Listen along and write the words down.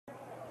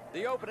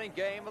The opening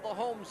game of the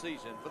home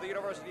season for the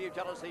University of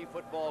Tennessee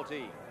football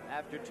team.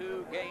 After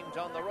 2 games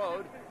on the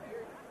road,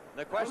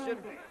 the question,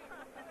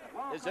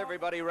 is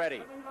everybody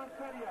ready?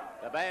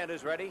 The band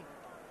is ready.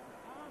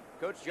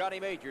 Coach Johnny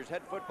Majors,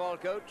 head football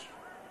coach,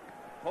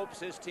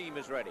 hopes his team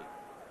is ready.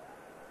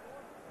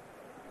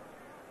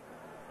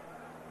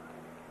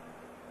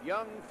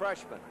 Young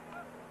freshman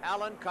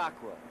Alan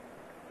Cockrell,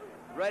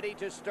 ready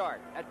to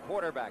start at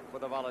quarterback for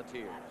the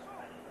Volunteers.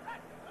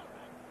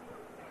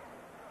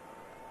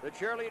 The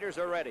cheerleaders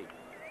are ready.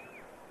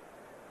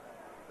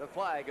 The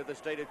flag of the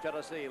state of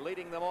Tennessee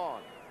leading them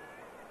on.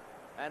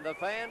 And the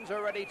fans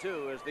are ready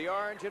too, as the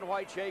orange and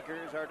white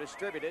shakers are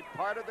distributed,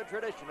 part of the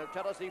tradition of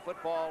Tennessee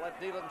football at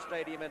Neyland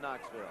Stadium in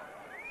Knoxville.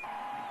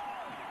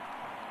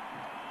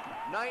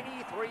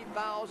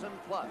 93,000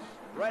 plus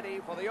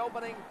ready for the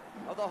opening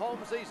of the home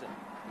season.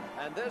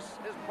 And this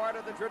is part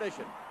of the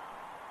tradition.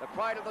 The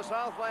pride of the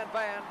Southland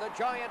Band, the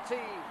Giant T.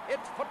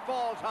 It's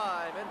football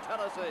time in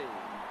Tennessee.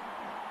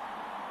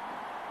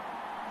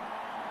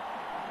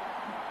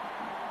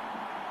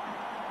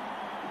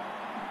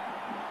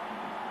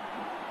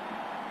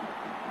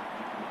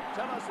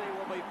 Tennessee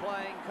will be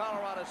playing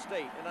Colorado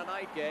State in a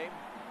night game.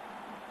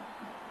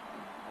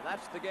 And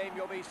that's the game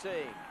you'll be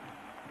seeing.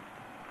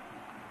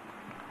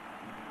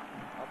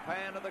 A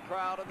pan of the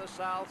crowd in the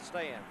south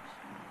stands.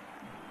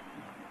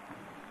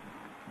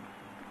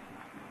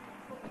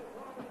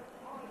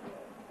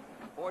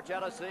 For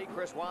Tennessee,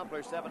 Chris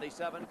Wampler,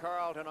 77,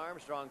 Carlton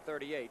Armstrong,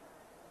 38.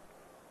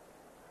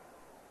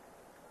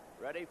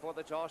 Ready for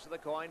the toss of the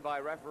coin by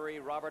referee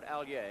Robert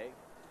Allier.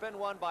 It's been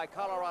won by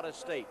Colorado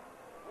State.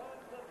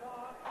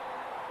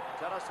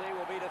 Tennessee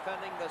will be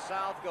defending the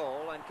south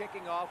goal, and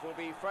kicking off will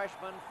be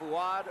freshman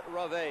Fouad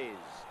Ravez.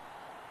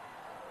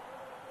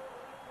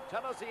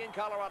 Tennessee and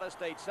Colorado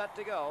State set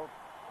to go,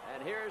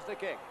 and here's the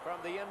kick from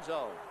the end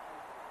zone.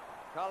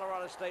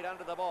 Colorado State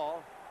under the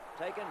ball,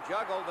 taken,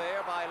 juggled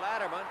there by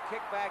Latterman,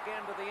 kicked back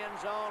into the end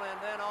zone and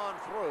then on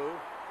through.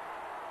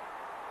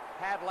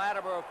 Had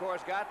Latimer, of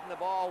course, gotten the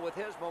ball with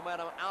his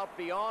momentum out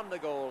beyond the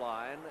goal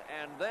line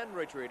and then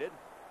retreated,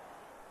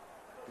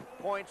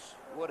 points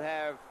would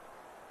have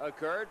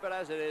occurred, but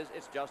as it is,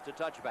 it's just a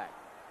touchback,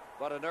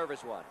 but a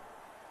nervous one.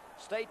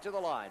 State to the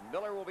line.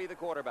 Miller will be the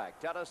quarterback.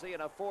 Tennessee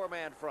in a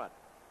 4-man front.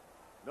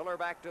 Miller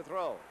back to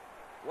throw.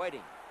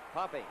 Waiting,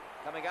 pumping,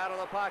 coming out of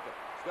the pocket.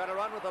 He's going to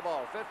run with the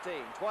ball. 15,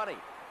 20,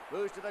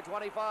 moves to the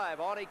 25.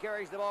 On he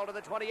carries the ball to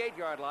the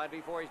 28-yard line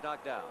before he's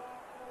knocked down.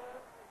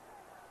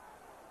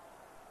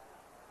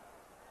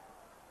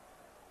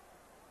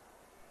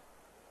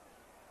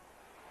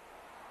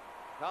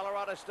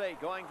 Colorado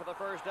State going for the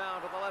first down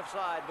to the left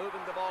side,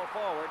 moving the ball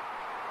forward.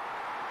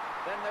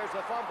 Then there's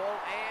a fumble,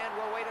 and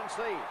we'll wait and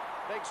see.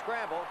 Big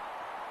scramble.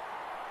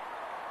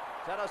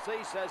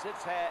 Tennessee says it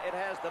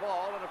has the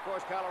ball, and of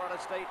course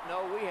Colorado State,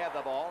 no, we have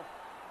the ball.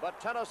 But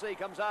Tennessee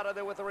comes out of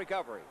there with the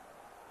recovery.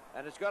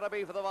 And it's going to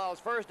be for the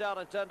Vols. First down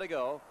and 10 to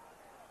go.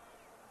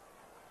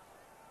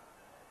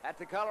 At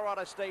the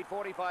Colorado State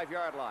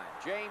 45-yard line.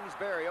 James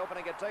Berry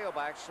opening at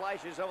tailback,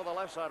 slashes over the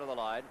left side of the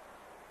line.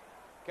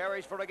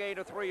 Carries for a gain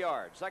of 3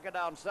 yards. Second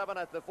down, 7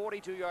 at the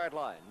 42-yard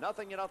line.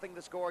 0-0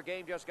 the score.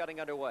 Game just getting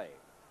underway.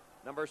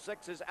 Number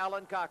 6 is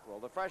Alan Cockrell,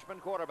 the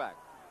freshman quarterback.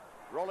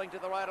 Rolling to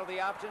the right of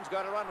the options,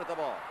 going to run with the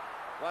ball.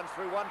 Runs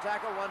through one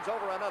tackle, runs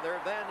over another.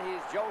 Then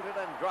he's jolted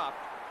and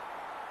dropped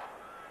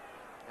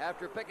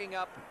after picking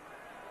up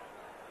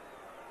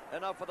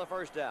enough for the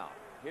first down.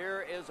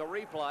 Here is a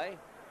replay.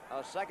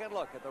 A second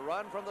look at the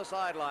run from the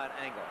sideline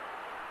angle.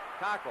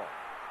 Cockrell.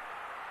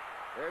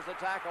 There's the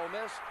tackle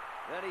missed.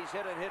 Then he's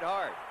hit and hit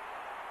hard.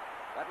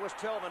 That was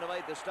Tillman who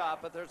made the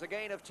stop, but there's a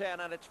gain of 10,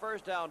 and it's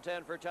first down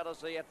 10 for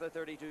Tennessee at the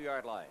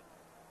 32-yard line.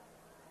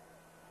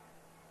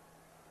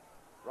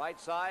 Right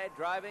side,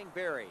 driving,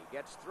 Berry.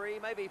 Gets 3,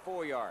 maybe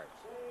 4 yards.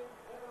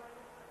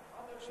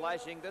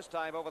 Slashing this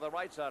time over the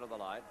right side of the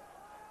line.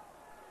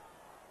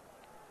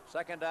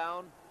 Second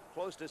down,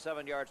 close to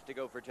 7 yards to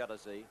go for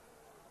Tennessee.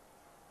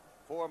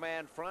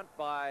 4-man front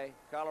by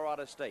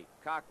Colorado State.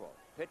 Cockrell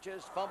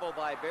pitches, fumbled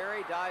by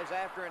Berry, dives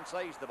after and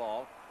saves the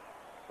ball.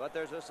 But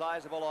there's a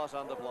sizable loss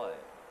on the play.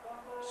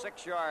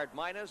 6-yard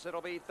minus.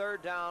 It'll be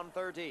third down,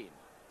 13.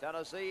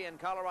 Tennessee in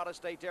Colorado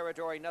State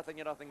territory,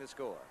 0-0 the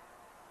score.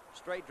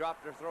 Straight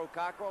drop to throw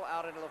Cockrell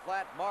out into the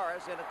flat.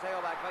 Morris in a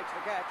tailback makes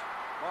the catch.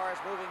 Morris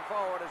moving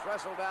forward is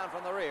wrestled down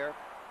from the rear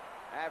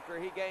after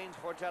he gains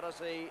for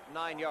Tennessee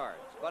 9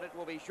 yards. But it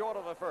will be short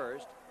of the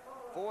first.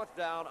 Fourth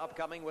down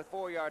upcoming with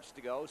 4 yards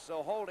to go.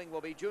 So holding will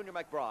be Junior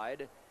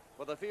McBride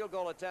for the field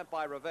goal attempt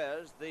by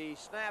Ravez. The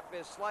snap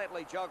is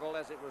slightly juggled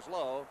as it was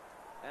low.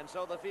 And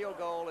so the field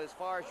goal is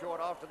far short,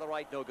 off to the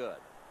right, no good.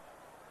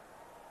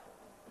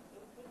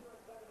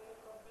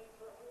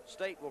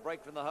 State will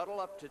break from the huddle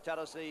up to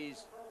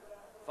Tennessee's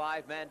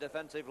 5-man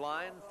defensive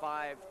line.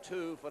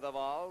 5-2 for the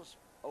Vols.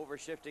 Over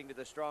shifting to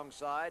the strong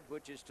side,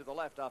 which is to the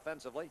left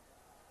offensively.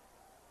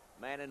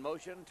 Man in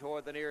motion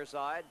toward the near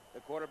side. The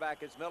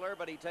quarterback is Miller,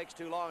 but he takes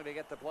too long to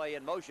get the play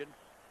in motion.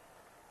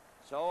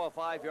 So a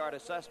 5-yard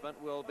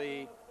assessment will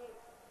be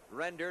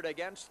rendered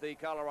against the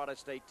Colorado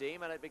State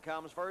team, and it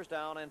becomes first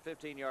down and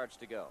 15 yards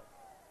to go.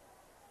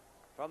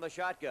 From the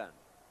shotgun,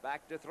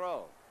 back to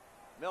throw.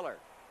 Miller,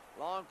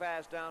 long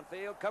pass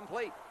downfield,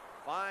 complete.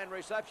 Fine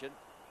reception.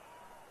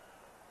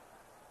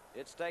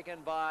 It's taken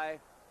by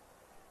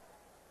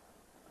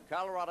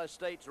Colorado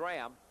State's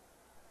Ram.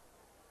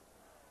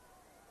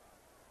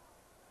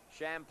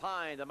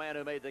 Champagne, the man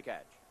who made the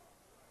catch.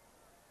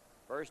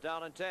 First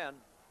down and 10.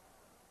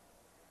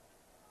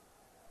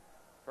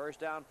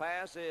 First down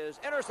pass is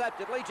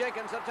intercepted. Lee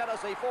Jenkins of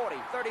Tennessee, 40,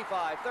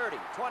 35, 30,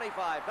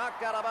 25,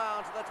 knocked out of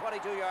bounds at the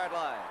 22-yard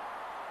line.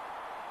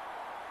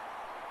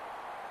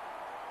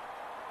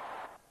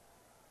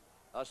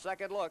 A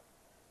second look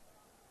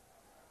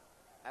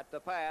at the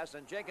pass,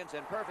 and Jenkins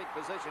in perfect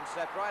position,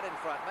 stepped right in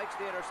front, makes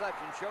the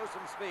interception, shows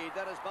some speed,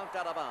 then is bumped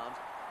out of bounds.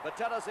 But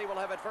Tennessee will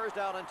have it first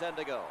down and 10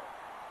 to go.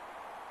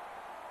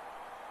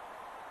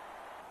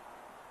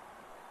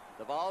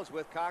 The Vols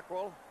with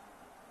Cockrell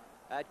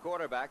at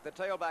quarterback. The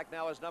tailback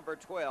now is number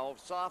 12,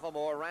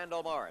 sophomore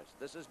Randall Morris.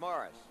 This is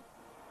Morris,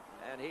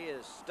 and he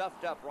is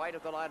stuffed up right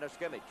at the line of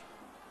scrimmage.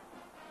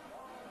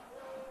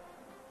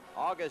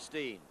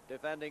 Augustine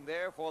defending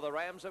there for the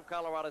Rams of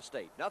Colorado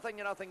State.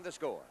 0-0 the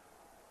score.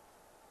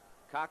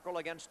 Cockrell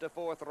against a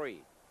 4-3.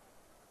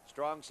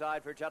 Strong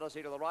side for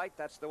Tennessee to the right.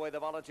 That's the way the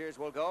Volunteers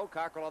will go.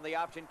 Cockrell on the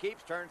option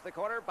keeps, turns the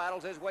corner,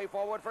 battles his way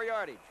forward for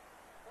yardage.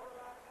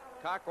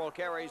 Cockrell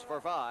carries for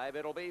 5.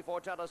 It'll be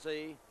for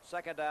Tennessee.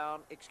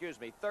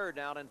 Third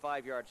down and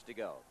 5 yards to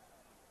go.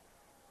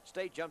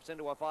 State jumps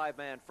into a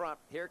 5-man front.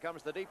 Here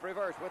comes the deep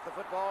reverse with the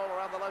football.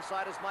 Around the left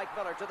side is Mike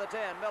Miller to the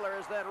 10. Miller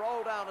is then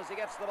rolled down as he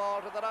gets the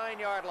ball to the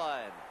 9-yard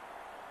line.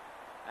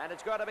 And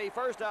it's going to be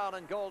first down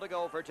and goal to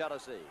go for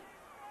Tennessee.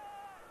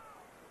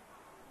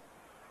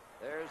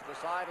 There's the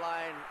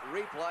sideline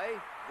replay.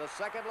 The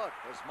second look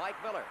is Mike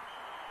Miller.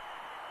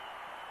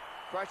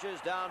 Crushes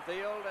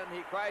downfield, and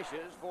he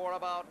crashes for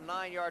about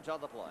 9 yards on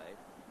the play.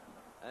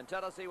 And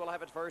Tennessee will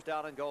have it first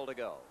down and goal to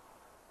go.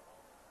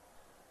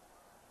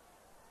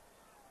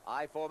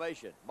 I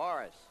formation.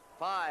 Morris,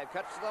 5,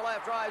 cuts to the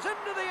left, drives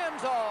into the end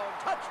zone.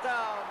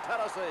 Touchdown,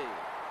 Tennessee.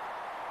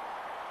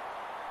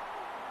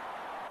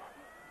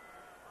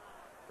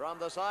 From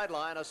the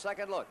sideline, a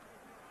second look.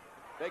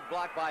 Big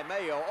block by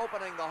Mayo,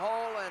 opening the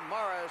hole, and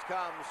Morris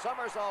comes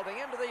somersaulting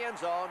into the end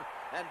zone,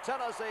 and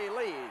Tennessee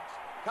leads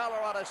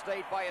Colorado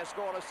State by a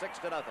score of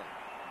 6-0. On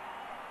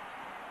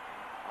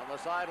the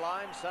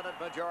sideline, Senate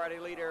Majority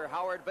Leader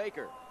Howard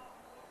Baker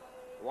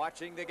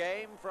watching the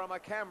game from a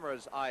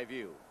camera's eye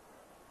view.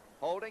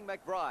 Holding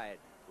McBride.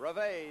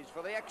 Reveiz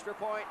for the extra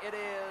point. It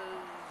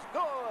is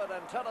good,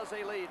 and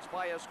Tennessee leads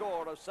by a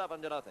score of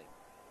 7-0.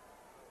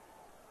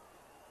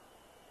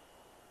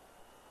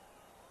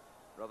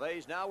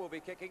 Reveiz now will be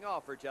kicking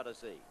off for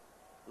Tennessee,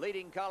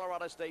 leading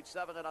Colorado State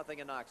 7-0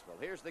 in Knoxville.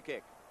 Here's the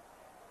kick.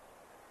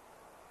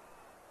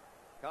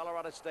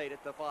 Colorado State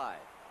at the 5.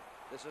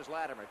 This is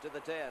Latimer to the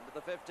 10, to the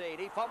 15.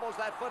 He fumbles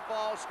that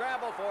football,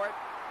 scramble for it.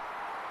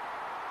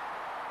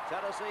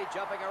 Tennessee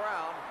jumping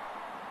around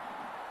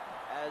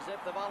as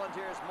if the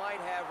Volunteers might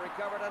have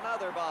recovered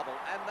another bobble,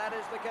 and that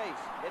is the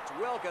case. It's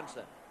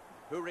Wilkinson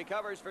who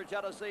recovers for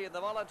Tennessee, and the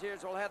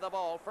Volunteers will have the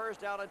ball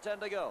first down and 10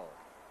 to go.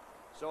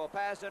 So a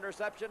pass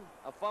interception,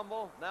 a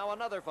fumble, now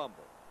another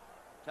fumble.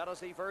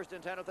 Tennessee first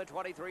and 10 at the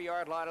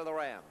 23-yard line of the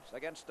Rams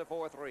against the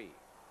 4-3.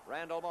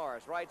 Randall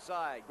Morris, right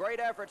side. Great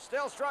effort,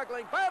 still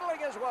struggling, battling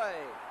his way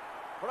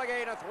for a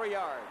gain of 3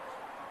 yards.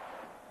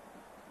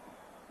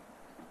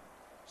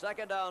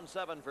 Second down,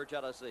 7 for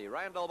Tennessee.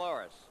 Randall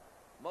Morris,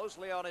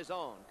 mostly on his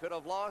own. Could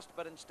have lost,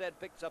 but instead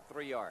picks up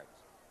 3 yards.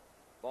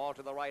 Ball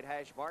to the right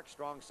hash mark,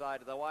 strong side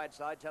to the wide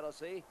side.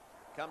 Tennessee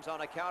comes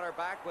on a counter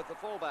back with the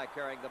fullback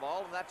carrying the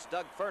ball, and that's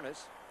Doug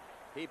Furness.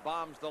 He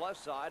bombs the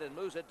left side and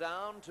moves it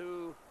down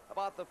to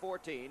about the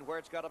 14, where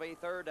it's got to be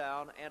third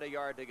down and a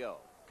yard to go.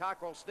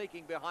 Cockrell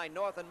sneaking behind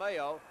North and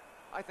Mayo.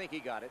 I think he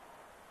got it.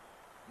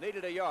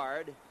 Needed a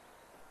yard.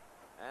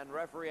 And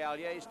referee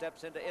Allier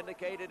steps in to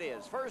indicate it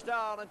is. First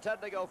down and 10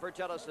 to go for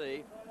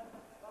Tennessee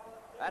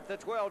at the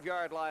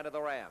 12-yard line of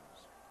the Rams.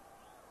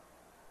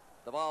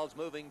 The ball's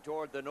moving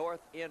toward the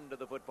north end of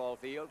the football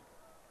field.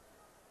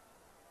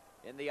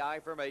 In the I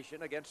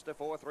formation against a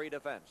 4-3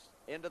 defense.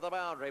 Into the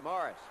boundary,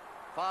 Morris.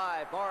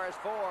 5, Morris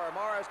 4.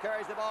 Morris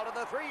carries the ball to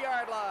the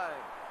 3-yard line.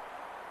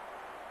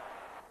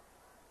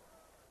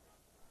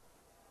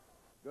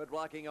 Good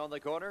blocking on the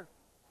corner.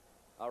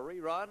 A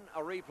rerun, a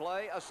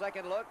replay, a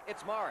second look.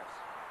 It's Morris.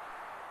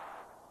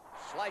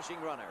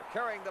 Slashing runner,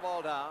 carrying the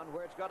ball down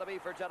where it's got to be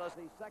for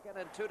Tennessee. 2nd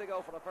and 2 to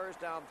go for the first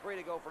down, 3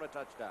 to go for a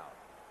touchdown.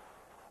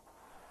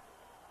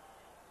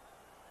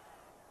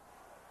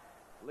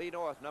 Lee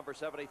North, number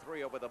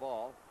 73, over the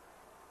ball.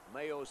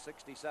 Mayo,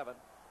 67.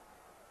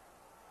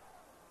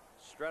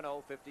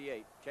 Streno,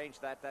 58. Change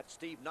that. That's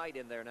Steve Knight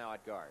in there now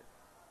at guard.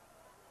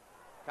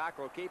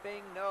 Cockrell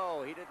keeping.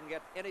 No, he didn't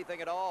get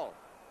anything at all.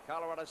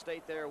 Colorado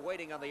State there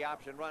waiting on the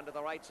option run to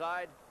the right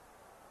side.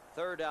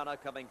 Third down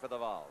upcoming for the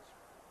Vols.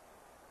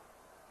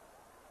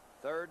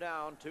 Third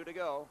down, 2 to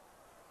go.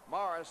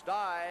 Morris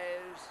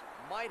dives.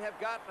 Might have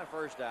gotten a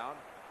first down.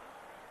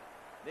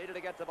 Needed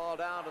to get the ball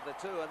down to the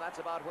 2, and that's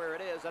about where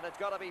it is. And it's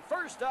going to be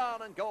first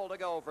down and goal to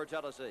go for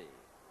Tennessee.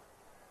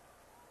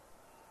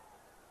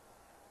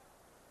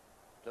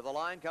 To the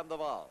line come the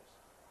Vols.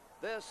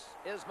 This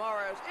is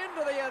Morris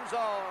into the end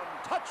zone.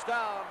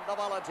 Touchdown, the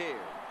Volunteers.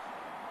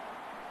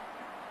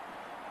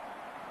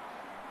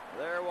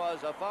 There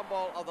was a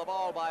fumble of the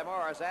ball by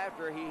Morris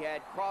after he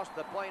had crossed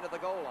the plane of the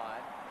goal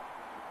line.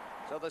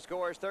 So the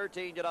score is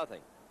 13-0.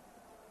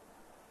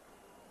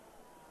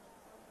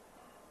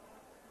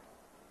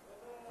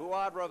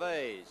 Fuad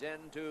Reveiz in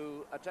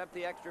to attempt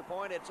the extra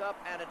point. It's up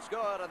and it's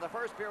good. And the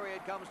first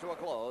period comes to a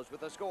close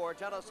with the score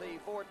Tennessee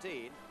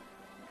 14,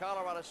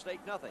 Colorado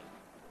State nothing.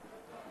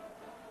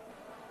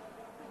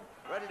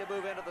 Ready to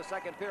move into the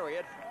second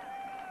period.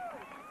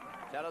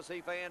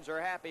 Tennessee fans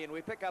are happy, and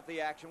we pick up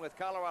the action with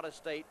Colorado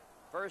State.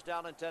 First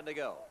down and 10 to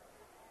go.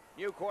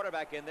 New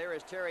quarterback in there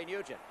is Terry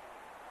Nugent,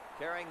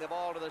 carrying the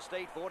ball to the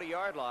State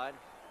 40-yard line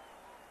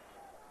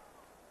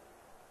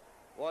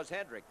was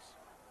Hendricks.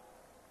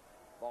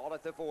 Ball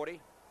at the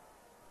 40.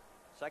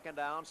 Second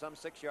down, some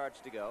 6 yards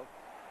to go.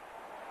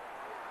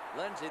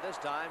 Lindsey this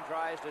time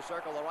tries to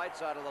circle the right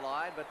side of the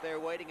line, but they're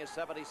waiting is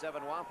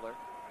 77 Wampler.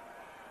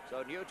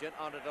 So Nugent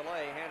on a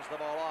delay hands the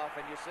ball off,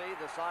 and you see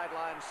the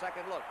sideline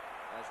second look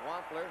as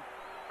Wampler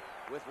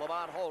with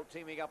Lamont Holt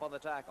teaming up on the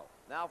tackle.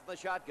 Now from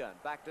the shotgun,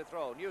 back to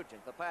throw.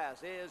 Nugent, the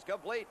pass is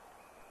complete.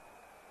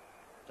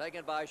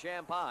 Taken by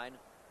Champagne.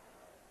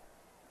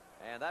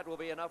 And that will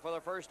be enough for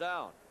the first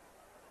down.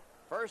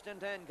 First and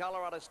 10,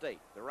 Colorado State.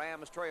 The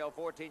Rams trail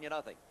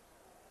 14-0.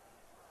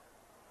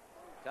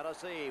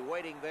 Tennessee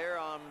waiting there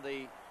on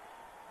the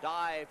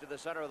dive to the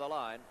center of the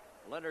line.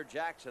 Leonard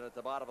Jackson at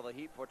the bottom of the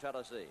heap for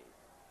Tennessee.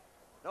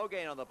 No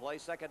gain on the play,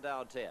 second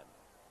down 10.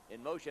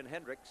 In motion,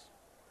 Hendricks.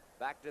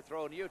 Back to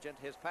throw Nugent.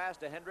 His pass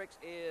to Hendricks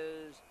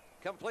is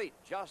complete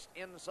just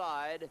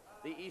inside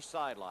the east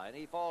sideline.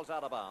 He falls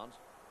out of bounds.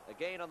 A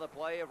gain on the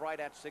play of right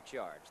at 6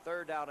 yards.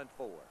 Third down and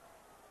 4.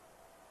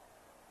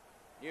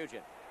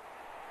 Nugent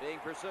being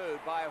pursued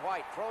by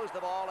White. Throws the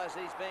ball as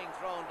he's being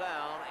thrown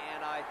down,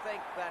 and I think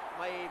that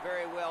may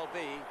very well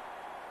be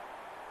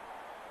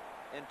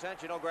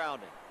intentional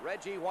grounding.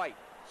 Reggie White,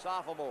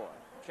 sophomore,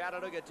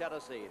 Chattanooga,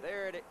 Tennessee.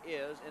 There it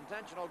is,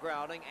 intentional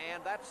grounding,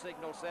 and that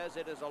signal says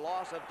it is a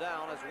loss of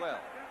down as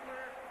well.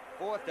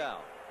 Fourth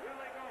down.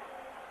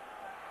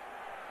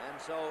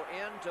 And so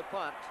in to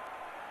punt.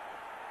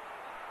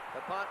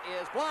 The punt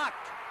is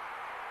blocked.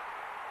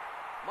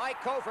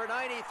 Mike Cofer,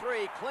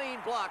 93, clean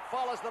block,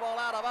 follows the ball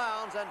out of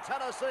bounds, and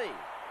Tennessee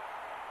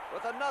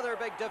with another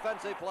big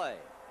defensive play.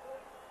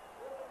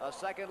 A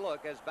second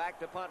look as back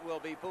to punt will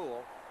be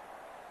Poole.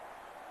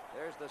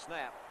 There's the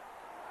snap.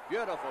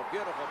 Beautiful,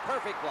 beautiful,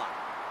 perfect block.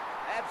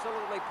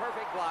 Absolutely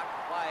perfect block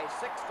by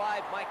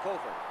 6'5" Mike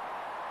Cofer.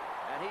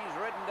 And he's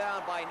ridden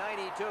down by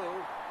 92,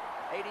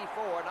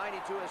 84,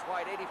 92 is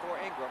White, 84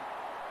 Ingram.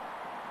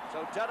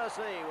 So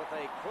Tennessee with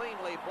a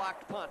cleanly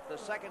blocked punt, the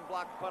second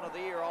blocked punt of the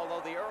year, although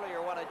the earlier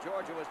one at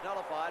Georgia was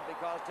nullified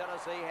because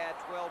Tennessee had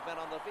 12 men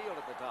on the field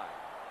at the time.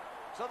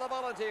 So the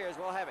Volunteers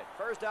will have it.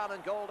 First down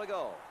and goal to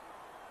go.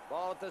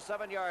 Ball at the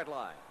 7-yard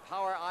line.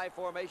 Power I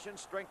formation,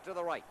 strength to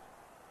the right.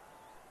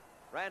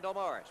 Randall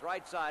Morris,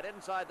 right side,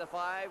 inside the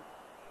 5,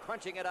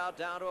 crunching it out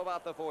down to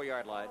about the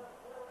 4-yard line.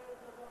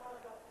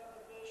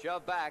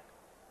 Shoved back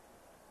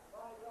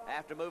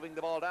after moving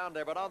the ball down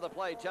there, but on the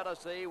play,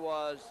 Tennessee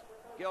was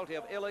guilty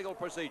of illegal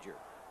procedure.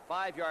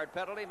 5-yard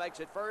penalty makes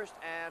it first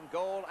and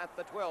goal at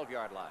the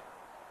 12-yard line.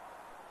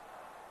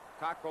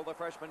 Cockrell, the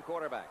freshman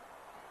quarterback.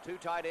 2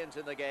 tight ends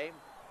in the game.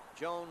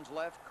 Jones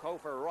left,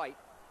 Cofer right.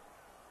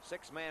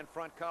 6-man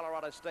front,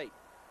 Colorado State.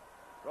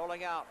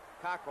 Rolling out,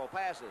 Cockrell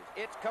passes.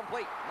 It's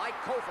complete. Mike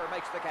Cofer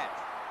makes the catch.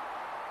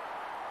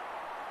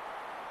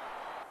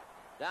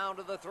 Down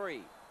to the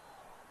 3.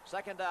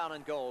 Second down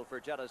and goal for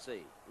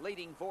Tennessee.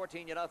 Leading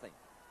 14-0.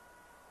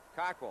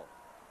 Cockrell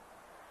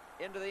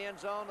into the end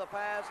zone. The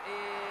pass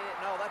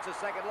is... No, that's a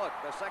second look.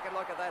 The second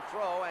look at that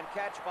throw and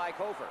catch by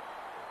Cofer.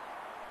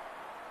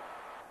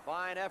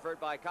 Fine effort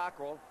by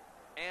Cockrell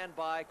and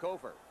by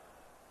Cofer.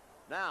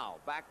 Now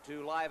back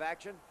to live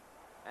action.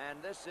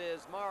 And this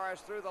is Morris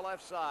through the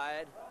left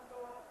side.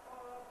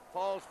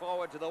 Falls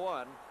forward to the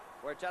 1,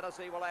 where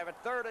Tennessee will have it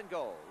third and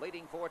goal,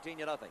 leading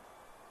 14-0.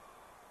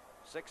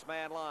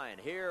 6-man line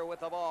here with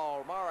the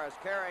ball. Morris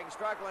carrying,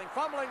 struggling,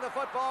 fumbling the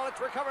football. It's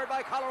recovered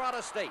by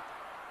Colorado State.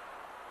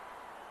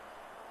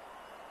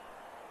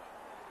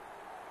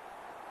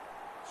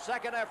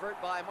 Second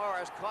effort by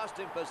Morris cost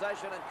him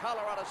possession, and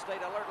Colorado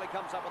State alertly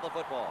comes up with the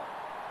football.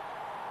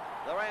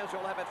 The Rams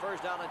will have it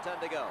first down and 10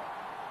 to go.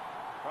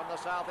 From the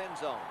south end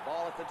zone,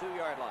 ball at the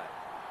 2-yard line.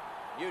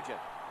 Nugent.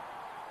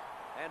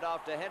 Hand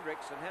off to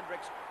Hendricks, and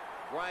Hendricks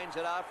grinds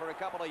it out for a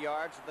couple of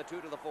yards from the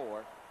 2 to the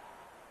 4.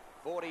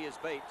 40 is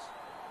Bates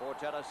for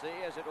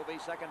Tennessee, as it will be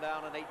second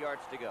down and 8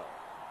 yards to go.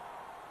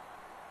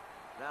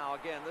 Now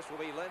again, this will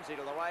be Lindsey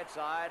to the right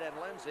side, and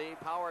Lindsey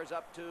powers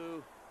up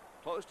to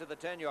close to the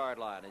 10-yard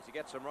line as he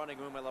gets some running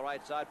room on the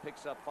right side,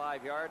 picks up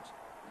 5 yards.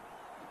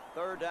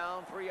 Third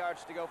down, 3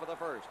 yards to go for the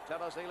first.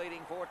 Tennessee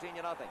leading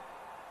 14-0.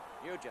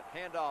 Nugent,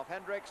 handoff,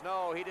 Hendricks.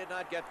 No, he did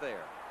not get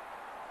there.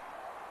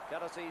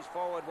 Tennessee's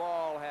forward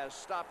wall has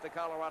stopped the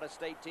Colorado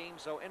State team,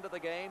 so into the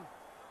game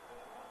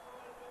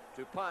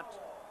to punt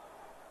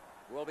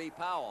will be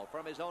Powell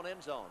from his own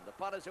end zone. The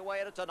punt is away,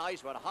 and it's a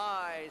nice one.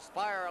 High,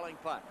 spiraling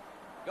punt.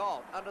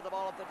 Galt under the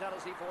ball at the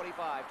Tennessee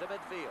 45 to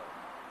midfield.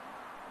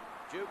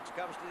 Jukes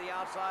comes to the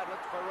outside,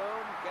 looks for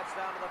room, gets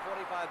down to the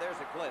 45. There's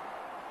a clip.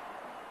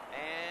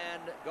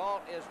 And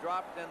Galt is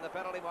dropped, and the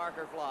penalty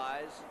marker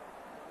flies.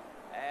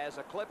 As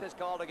a clip is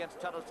called against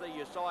Tennessee,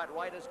 you saw it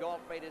right as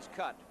Galt made his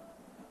cut.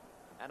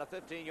 And a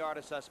 15-yard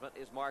assessment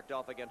is marked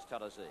off against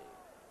Tennessee.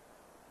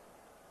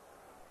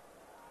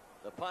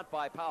 The punt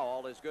by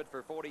Powell is good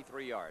for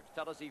 43 yards.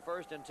 Tennessee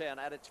first and 10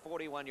 at its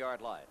 41-yard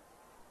line.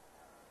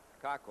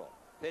 Cockrell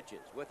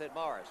pitches with it.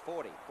 Morris,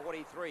 40,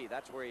 43.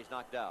 That's where he's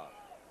knocked down.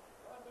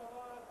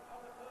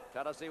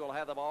 Tennessee will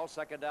have the ball,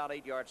 second down,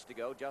 8 yards to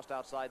go, just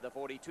outside the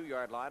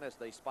 42-yard line as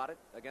they spot it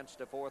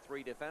against a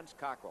 4-3 defense.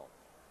 Cockrell.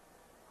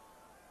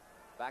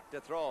 Back to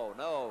throw.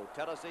 No,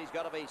 Tennessee's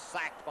got to be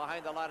sacked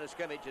behind the line of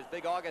scrimmage as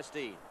Big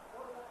Augustine,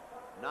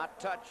 not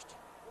touched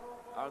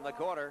on the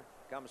corner,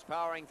 comes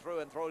powering through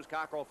and throws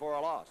Cockrell for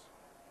a loss.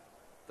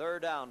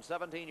 Third down,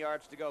 17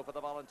 yards to go for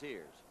the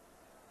Volunteers.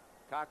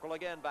 Cockrell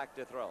again back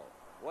to throw.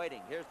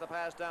 Waiting. Here's the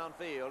pass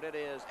downfield. It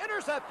is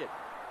intercepted.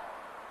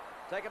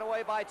 Taken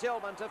away by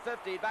Tillman to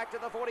 50. Back to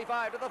the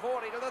 45, to the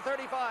 40, to the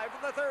 35,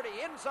 to the 30.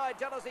 Inside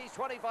Tennessee's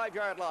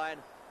 25-yard line.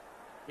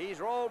 He's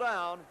rolled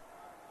down.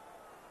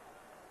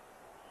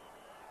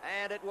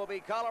 And it will be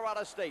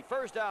Colorado State.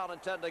 First down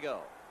and 10 to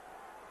go.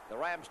 The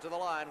Rams to the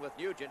line with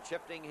Nugent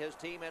shifting his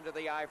team into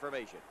the I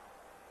formation.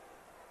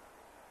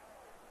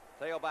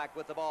 Tailback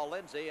with the ball,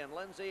 Lindsey, and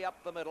Lindsey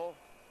up the middle.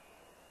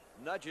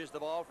 Nudges the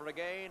ball for a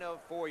gain of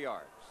 4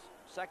 yards.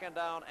 Second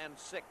down and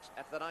 6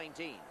 at the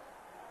 19.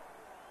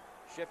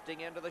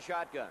 Shifting into the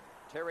shotgun.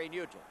 Terry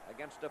Nugent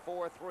against a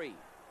 4-3.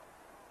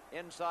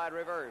 Inside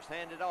reverse,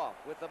 handed off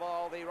with the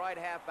ball, the right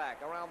halfback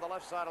around the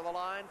left side of the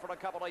line for a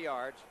couple of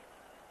yards.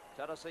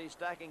 Tennessee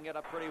stacking it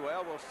up pretty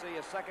well. We'll see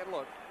a second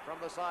look from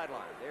the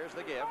sideline. There's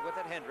the give with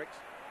it. Hendricks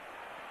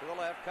to the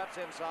left, cuts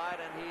inside,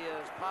 and he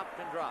is popped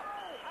and dropped.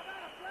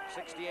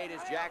 68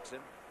 is Jackson.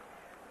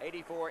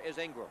 84 is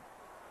Ingram.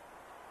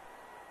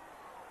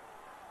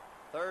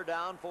 Third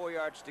down, 4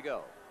 yards to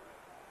go.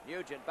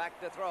 Nugent back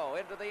to throw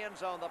into the end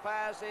zone. The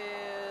pass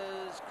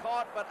is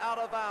caught but out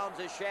of bounds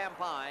is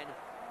Champagne.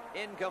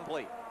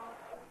 Incomplete.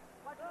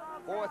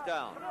 Fourth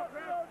down.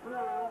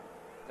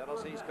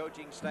 Tennessee's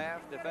coaching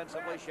staff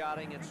defensively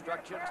shouting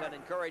instructions and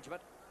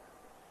encouragement.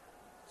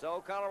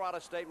 So Colorado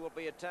State will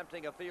be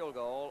attempting a field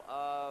goal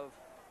of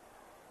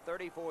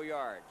 34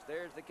 yards.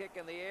 There's the kick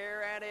in the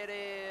air, and it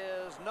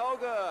is no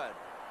good.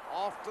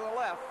 Off to the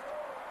left.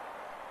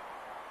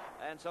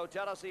 And so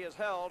Tennessee is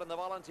held, and the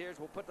Volunteers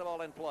will put the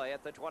ball in play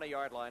at the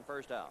 20-yard line,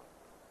 first down.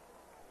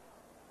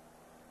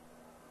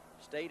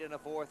 State in a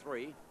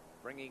 4-3,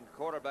 bringing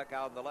quarterback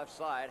out on the left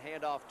side.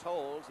 Handoff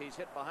Tolles. He's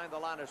hit behind the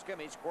line of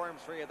scrimmage,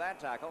 squirms free of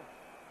that tackle,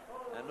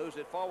 and moves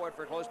it forward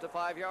for close to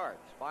 5 yards.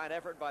 Fine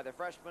effort by the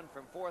freshman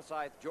from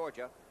Forsyth,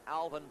 Georgia,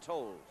 Alvin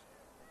Tolles.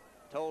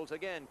 Tolles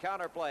again,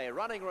 counterplay,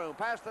 running room,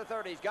 past the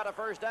 30. He's got a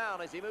first down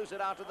as he moves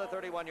it out to the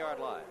 31-yard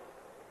line.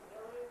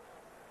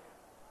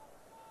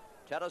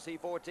 Tennessee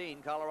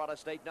 14, Colorado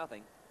State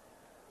nothing.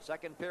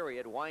 Second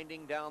period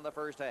winding down the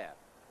first half.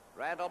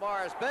 Randall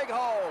Morris, big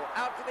hole,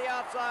 out to the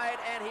outside,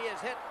 and he is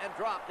hit and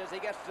dropped as he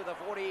gets to the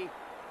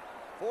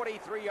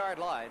 43-yard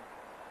line.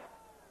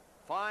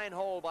 Fine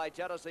hole by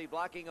Tennessee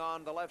blocking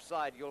on the left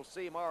side. You'll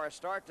see Morris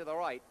start to the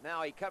right.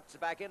 Now he cuts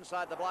back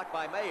inside the block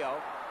by Mayo.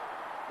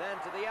 Then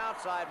to the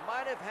outside,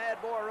 might have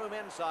had more room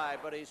inside,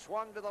 but he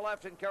swung to the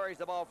left and carries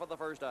the ball for the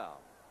first down.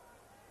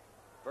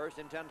 First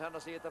and 10,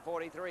 Tennessee at the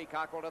 43.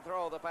 Cockrell to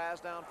throw. The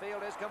pass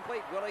downfield is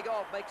complete. Willie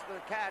Galt makes the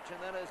catch and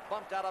then is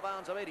bumped out of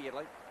bounds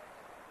immediately.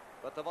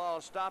 But the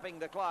ball stopping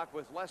the clock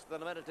with less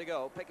than a minute to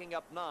go, picking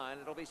up 9.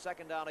 It'll be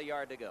second down, a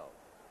yard to go.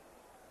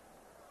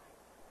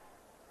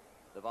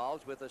 The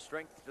Vols with the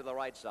strength to the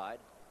right side.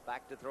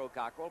 Back to throw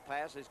Cockrell.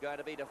 Pass is going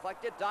to be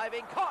deflected.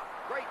 Diving, caught.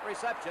 Great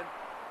reception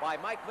by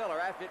Mike Miller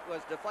after it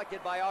was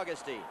deflected by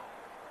Augustine.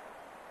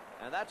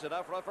 And that's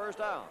enough for a first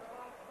down.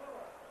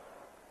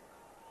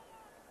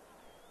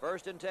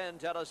 First and 10,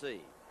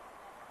 Tennessee.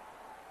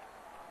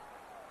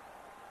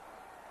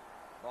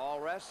 Ball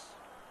rests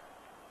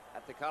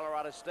at the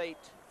Colorado State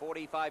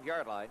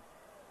 45-yard line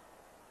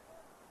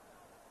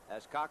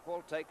as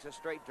Cockrell takes a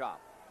straight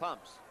drop,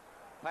 pumps,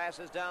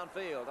 passes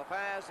downfield. The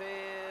pass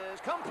is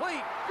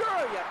complete.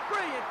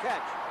 Brilliant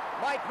catch.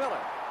 Mike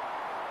Miller.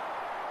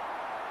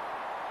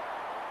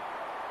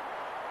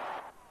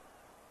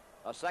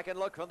 A second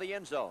look from the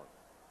end zone.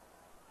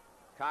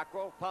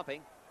 Cockrell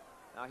pumping.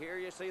 Now here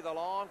you see the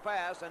long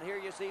pass, and here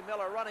you see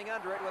Miller running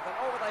under it with an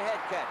over-the-head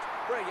catch.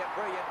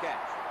 Brilliant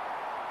catch.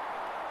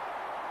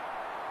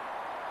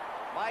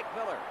 Mike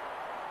Miller.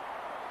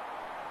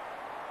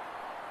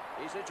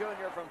 He's a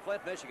junior from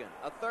Flint, Michigan.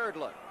 A third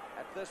look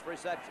at this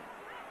reception.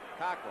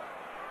 Cockrell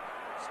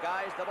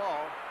skies the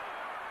ball.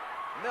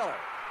 Miller.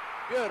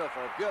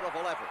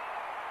 Beautiful effort.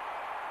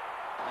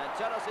 And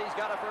Tennessee's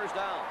got a first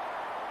down.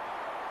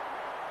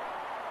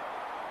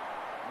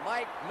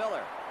 Mike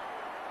Miller.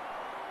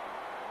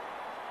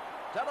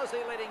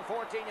 Tennessee leading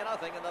 14-0,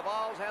 and the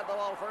Vols had the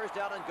ball first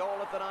down and goal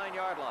at the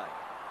 9-yard line.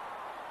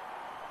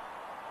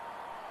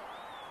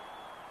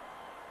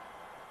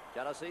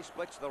 Tennessee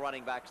splits the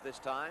running backs this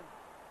time.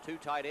 2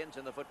 tight ends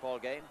in the football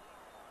game.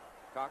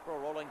 Cockrell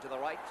rolling to the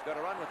right. He's going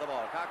to run with the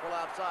ball. Cockrell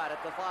outside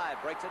at the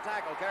 5. Breaks a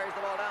tackle. Carries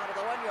the ball down to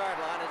the 1-yard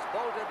line. It's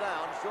bolted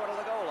down short of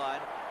the goal line.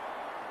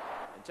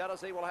 And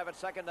Tennessee will have it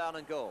second down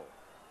and goal.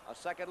 A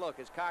second look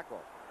as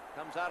Cockrell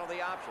comes out of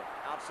the option.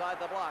 Outside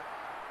the block.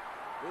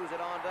 Moves it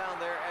on down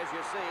there, as you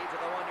see, to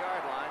the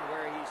 1-yard line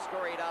where he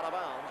scurried out of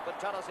bounds. But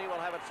Tennessee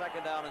will have it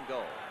second down and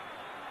goal.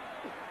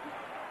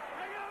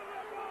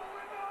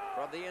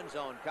 From the end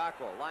zone,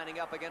 Cockrell lining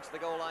up against the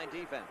goal line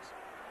defense.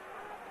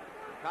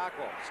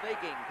 Cockrell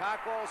sneaking.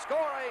 Cockrell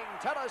scoring.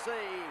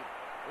 Tennessee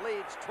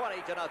leads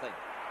 20-0.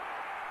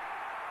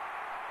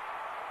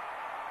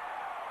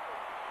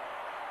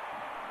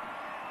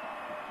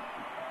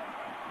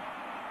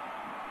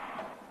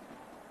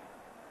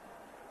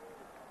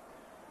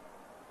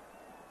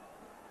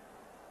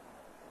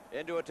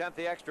 In to attempt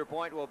the extra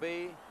point will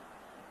be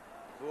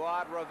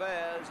Fuad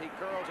Revez. He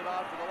curls it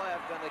off to the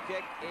left, and the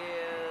kick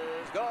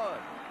is good.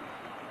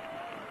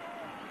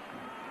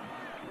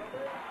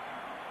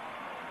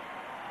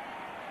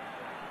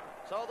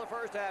 So the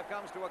first half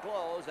comes to a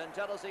close, and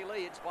Tennessee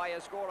leads by a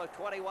score of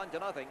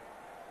 21-0.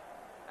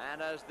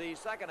 And as the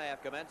second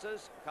half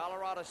commences,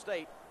 Colorado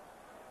State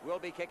will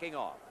be kicking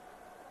off.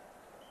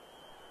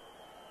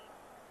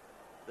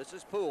 This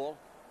is Poole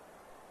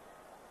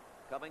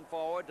coming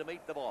forward to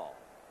meet the ball.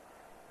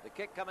 The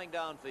kick coming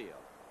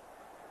downfield.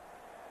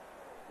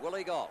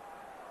 Willie Gault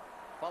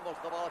fumbles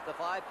the ball at the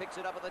 5, picks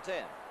it up at the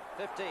 10,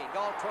 15,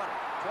 Gault 20,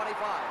 25,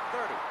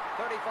 30,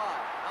 35.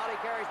 Out he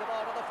carries the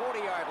ball to the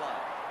 40-yard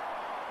line.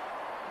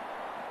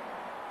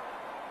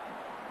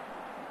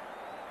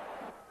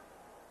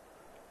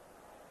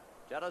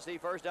 Tennessee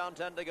first down,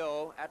 10 to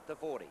go at the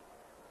 40.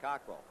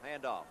 Cockrell,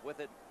 handoff. With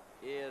it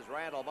is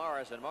Randall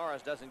Morris, and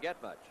Morris doesn't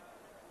get much.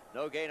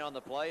 No gain on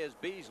the play as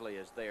Beasley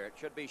is there. It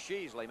should be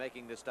Sheasley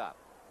making the stop.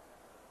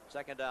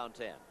 Second down,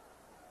 10.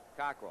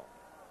 Cockrell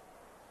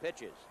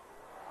pitches,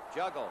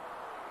 juggled,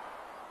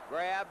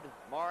 grabbed,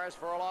 Morris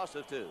for a loss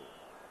of 2.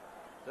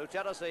 So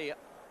Tennessee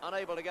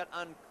unable to get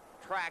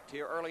untracked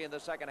here early in the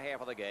second half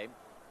of the game.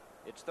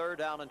 It's third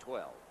down and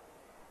 12.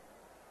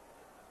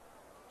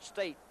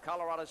 State,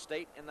 Colorado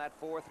State in that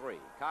 4-3.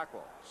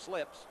 Cockrell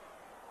slips,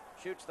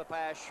 shoots the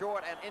pass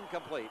short and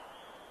incomplete.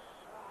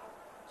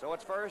 So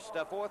it's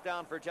fourth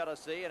down for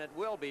Tennessee, and it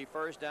will be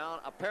first down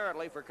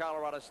apparently for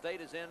Colorado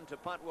State, as in to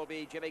punt will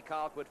be Jimmy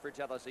Colquitt for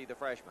Tennessee, the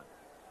freshman.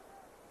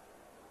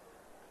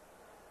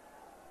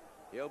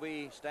 He'll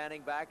be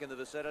standing back in the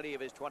vicinity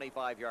of his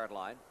 25-yard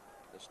line.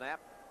 The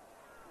snap.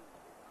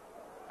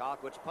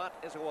 Colquitt's punt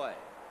is away.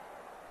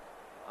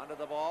 Under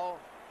the ball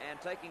and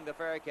taking the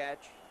fair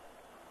catch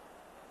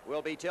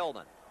will be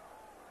Tillman.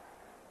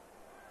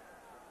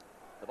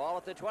 The ball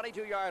at the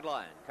 22-yard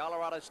line.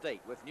 Colorado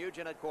State with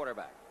Nugent at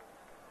quarterback.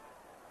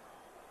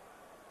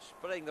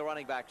 Splitting the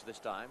running backs this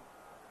time.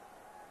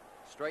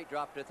 Straight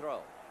drop to throw.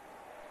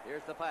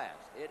 Here's the pass.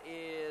 It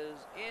is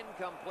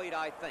incomplete,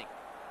 I think.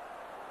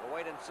 We'll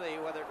wait and see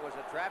whether it was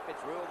a trap.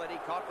 It's ruled that he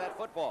caught that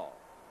football.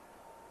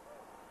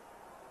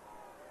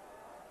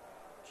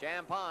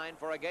 Champagne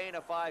for a gain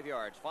of 5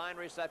 yards. Fine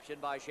reception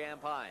by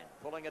Champagne,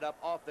 pulling it up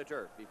off the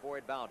turf before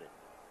it bounded.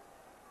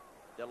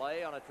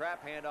 Delay on a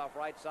trap, handoff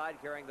right side,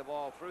 carrying the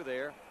ball through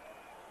there.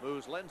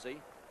 Moves Lindsey.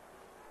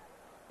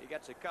 He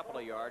gets a couple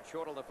of yards,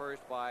 short of the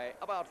first by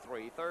about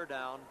 3. Third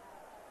down,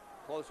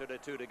 closer to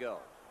 2 to go.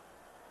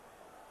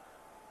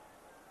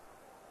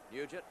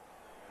 Nugent,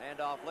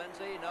 handoff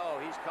Lindsey. No,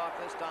 he's caught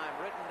this time,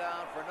 written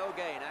down for no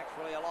gain.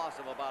 Actually a loss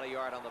of about a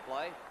yard on the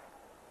play.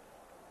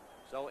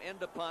 So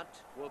into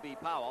punt will be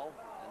Powell,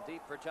 and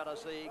deep for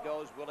Tennessee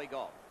goes Willie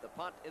Gault. The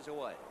punt is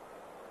away.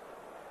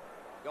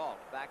 Gault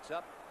backs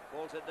up,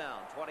 pulls it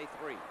down,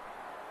 23.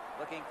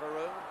 Looking for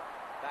room.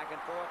 Back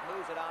and forth,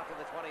 moves it out to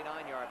the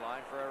 29-yard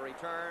line for a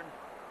return.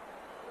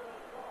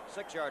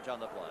 6 yards on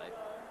the play.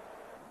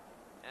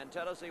 And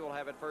Tennessee will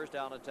have it first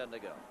down and 10 to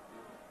go.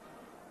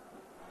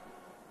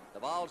 The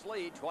Vols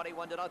lead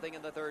 21-0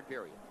 in the third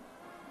period.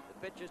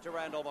 The pitch is to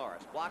Randall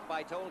Morris. Blocked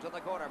by Tolles in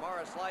the corner.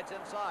 Morris slides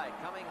inside,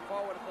 coming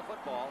forward at the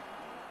football.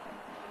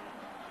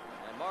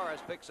 And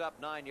Morris picks up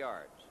 9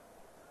 yards.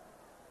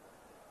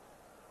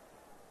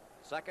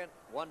 Second,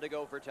 1 to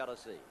go for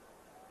Tennessee.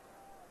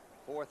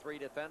 4-3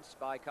 defense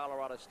by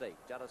Colorado State.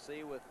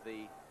 Tennessee with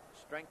the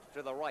strength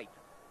to the right.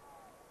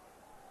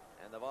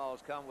 And the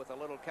Vols come with a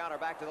little counter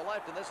back to the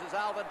left, and this is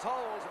Alvin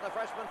Tolles, and the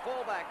freshman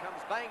fullback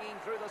comes banging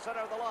through the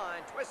center of the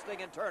line,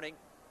 twisting and turning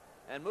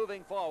and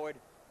moving forward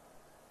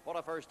for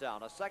a first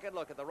down. A second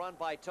look at the run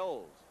by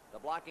Tolles. The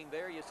blocking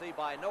there you see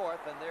by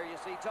North, and there you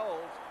see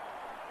Tolles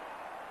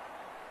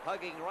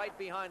hugging right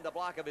behind the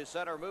block of his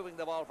center, moving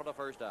the ball for the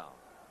first down.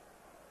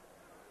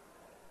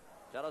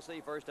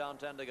 Tennessee first down,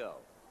 10 to go.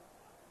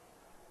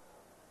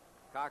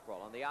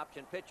 Cockrell on the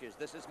option pitches.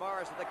 This is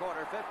Morris at the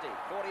corner. 50,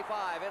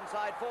 45,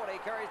 inside 40.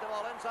 Carries the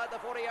ball inside the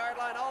 40-yard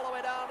line all the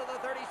way down to the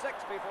 36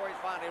 before he's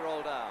finally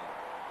rolled down.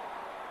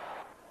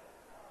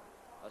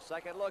 A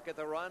second look at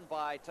the run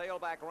by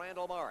tailback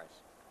Randall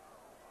Morris.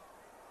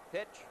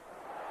 Pitch,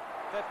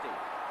 50,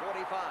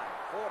 45,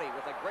 40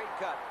 with a great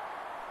cut.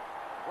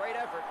 Great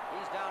effort.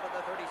 He's down to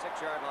the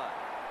 36-yard line.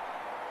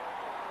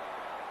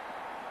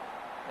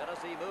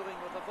 Tennessee moving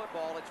with the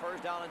football. It's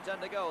first down and 10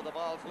 to go. The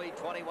Vols lead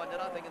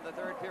 21-0 in the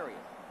third period.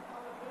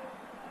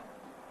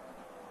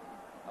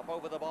 Up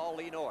over the ball,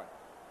 Lee North.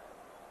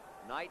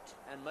 Knight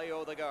and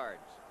Mayo the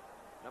guards.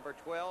 Number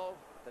 12,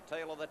 the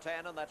tail of the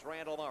tandem, that's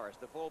Randall Morris.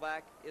 The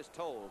fullback is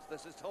Tolles.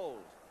 This is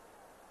Tolles.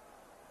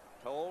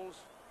 Tolles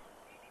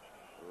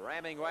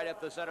ramming right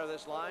up the center of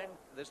this line.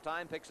 This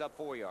time picks up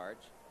 4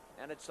 yards.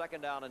 And it's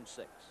second down and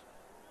 6.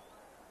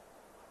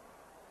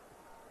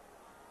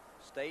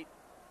 State,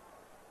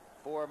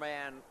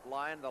 4-man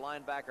line. The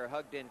linebacker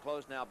hugged in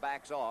close, now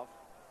backs off.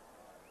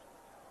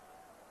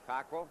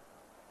 Cockrell.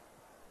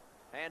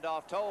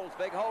 Handoff, Tolles.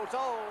 Big hole,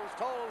 Tolles.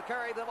 Tolles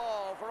carried the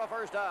ball for a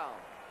first down.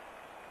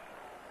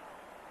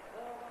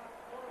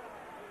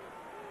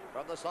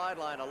 From the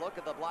sideline, a look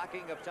at the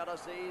blocking of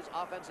Tennessee's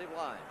offensive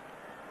line.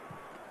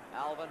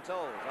 Alvin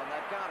Tolles on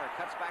that counter,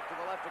 cuts back to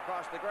the left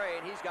across the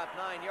grade. He's got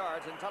 9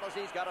 yards, and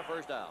Tennessee's got a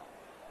first down.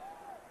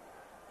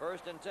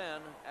 First and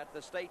 10 at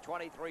the state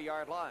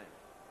 23-yard line.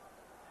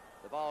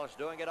 The ball is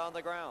doing it on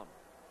the ground.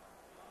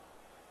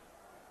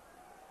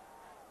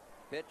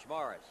 Pitch,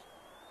 Morris.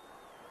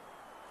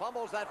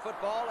 Fumbles that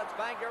football. It's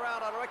banged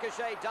around on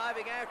ricochet,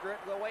 diving after it.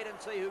 We'll wait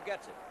and see who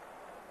gets it.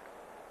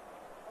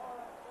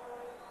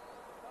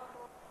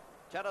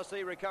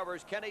 Tennessee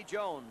recovers. Kenny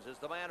Jones is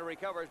the man who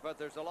recovers, but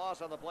there's a loss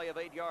on the play of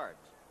 8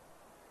 yards.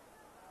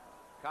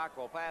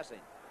 Cockrell passing.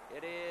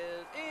 It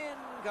is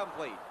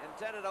incomplete.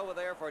 Intended over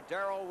there for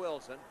Darrell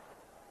Wilson.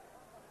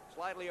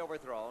 Slightly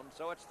overthrown,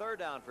 so it's third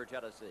down for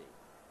Tennessee.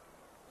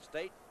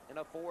 State in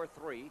a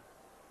 4-3.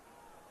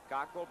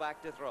 Cockrell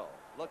back to throw.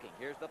 Looking,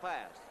 here's the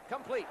pass.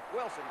 Complete.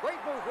 Wilson,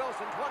 great move,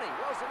 Wilson, 20.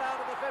 Wilson down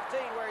to the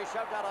 15 where he's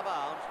shoved out of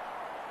bounds.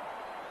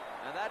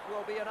 And that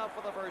will be enough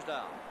for the first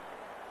down.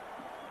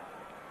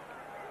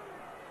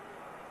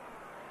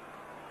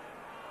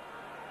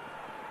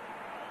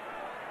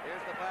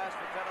 Here's the pass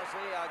for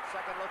Tennessee. A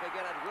second look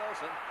again at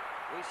Wilson.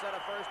 We set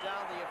a first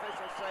down. The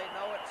officials say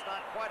no, it's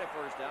not quite a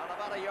first down.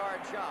 About a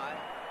yard shy.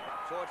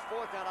 So it's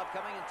fourth down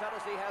upcoming, and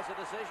Tennessee has a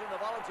decision. The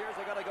Volunteers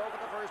are going to go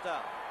for the first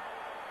down.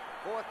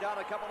 Fourth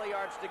down, a couple of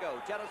yards to go.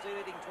 Tennessee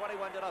leading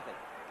 21-0.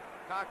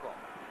 Cockrell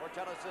for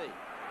Tennessee.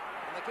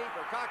 And the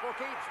keeper, Cockrell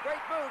keeps. Great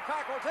move.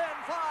 Cockrell 10,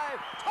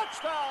 5.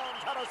 Touchdown,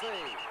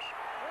 Tennessee.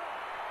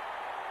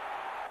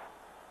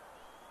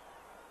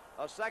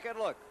 A second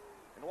look.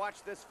 And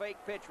watch this fake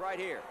pitch right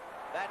here.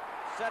 That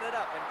set it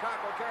up, and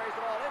Cockrell carries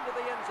the ball into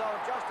the end zone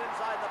just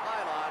inside the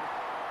pylon.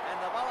 And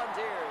the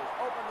Volunteers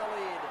open the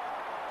lead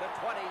to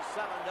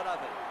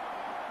 27-0.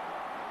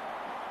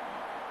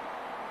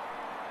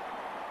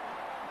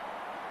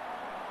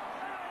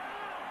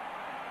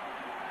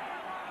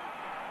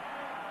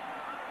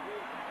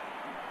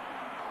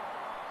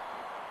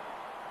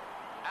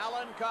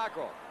 Alan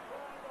Cockrell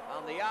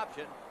on the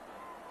option.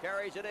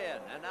 Carries it in,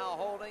 and now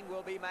holding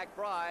will be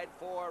McBride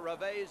for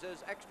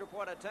Revese's extra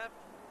point attempt.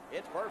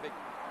 It's perfect,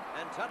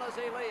 and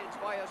Tennessee leads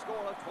by a score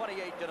of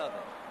 28-0.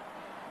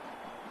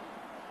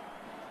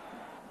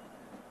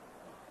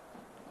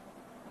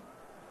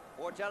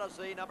 For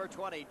Tennessee, number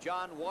 20,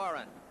 John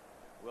Warren,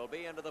 will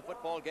be into the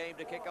football game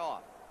to kick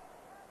off.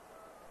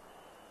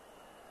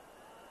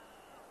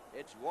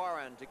 It's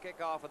Warren to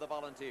kick off for the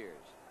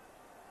Volunteers.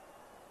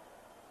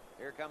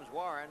 Here comes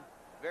Warren.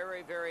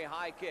 Very, very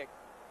high kick.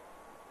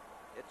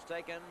 It's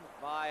taken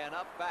by an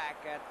up back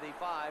at the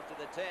 5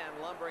 to the 10,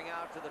 lumbering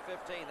out to the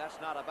 15. That's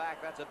not a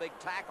back, that's a big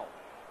tackle.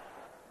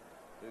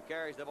 Who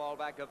carries the ball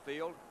back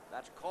upfield?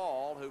 That's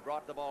Call, who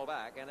brought the ball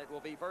back, and it will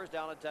be first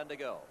down and 10 to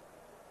go.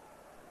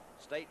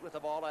 State with the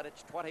ball at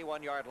its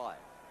 21-yard line.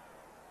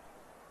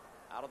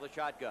 Out of the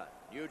shotgun,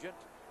 Nugent.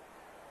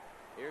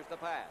 Here's the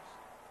pass.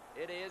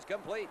 It is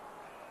complete.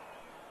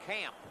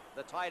 Camp,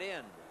 the tight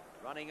end,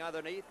 running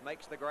underneath,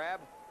 makes the grab.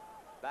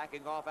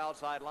 Backing off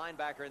outside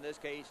linebacker, in this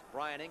case,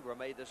 Brian Ingram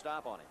made the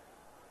stop on him.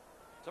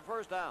 It's a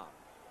first down.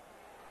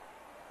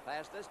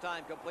 Pass this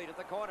time complete at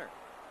the corner.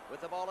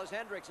 With the ball is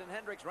Hendricks, and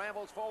Hendricks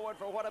rambles forward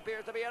for what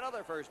appears to be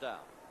another first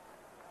down.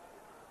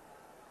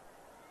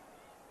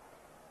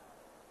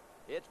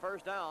 It's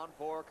first down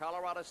for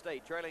Colorado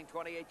State, trailing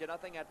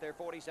 28-0 at their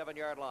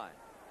 47-yard line.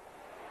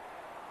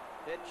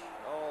 Pitch,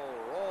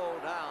 roll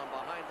down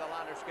behind the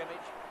line of scrimmage.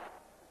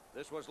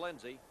 This was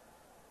Lindsey,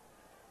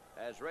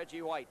 as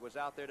Reggie White was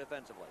out there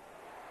defensively.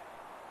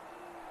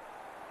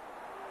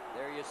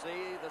 There you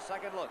see the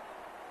second look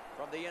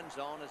from the end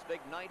zone as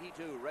big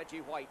 92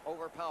 Reggie White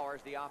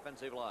overpowers the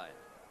offensive line.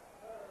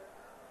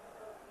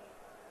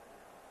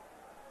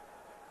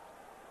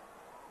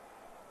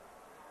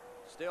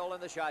 Still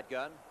in the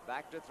shotgun,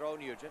 back to throw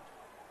Nugent.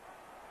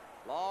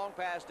 Long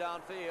pass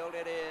downfield.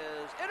 It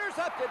is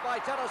intercepted by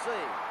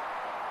Tennessee.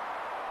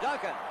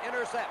 Duncan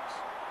intercepts.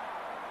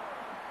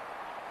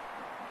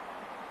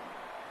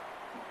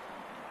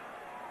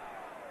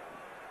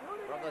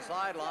 From the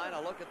sideline,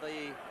 a look at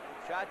the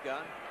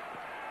shotgun.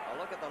 A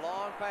look at the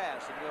long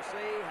pass, and you'll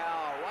see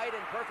how right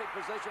in perfect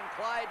position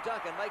Clyde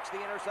Duncan makes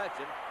the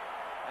interception.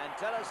 And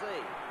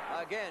Tennessee,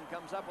 again,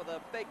 comes up with a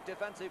big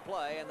defensive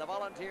play, and the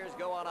Volunteers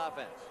go on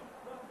offense.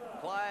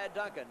 Clyde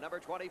Duncan, number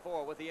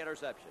 24, with the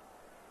interception.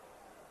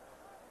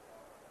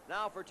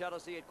 Now for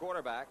Tennessee at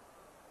quarterback,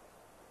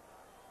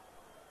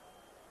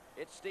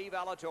 it's Steve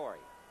Alatorre.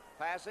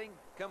 Passing,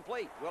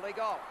 complete. Willie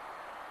Gault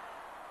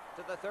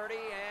to the 30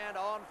 and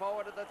on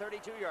forward to the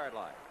 32-yard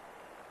line.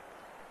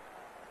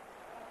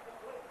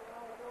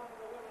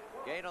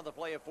 Gain on the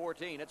play of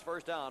 14. It's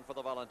first down for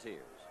the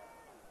Volunteers.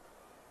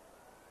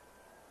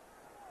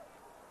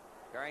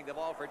 Carrying the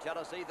ball for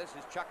Tennessee, this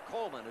is Chuck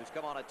Coleman, who's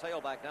come on at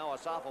tailback now, a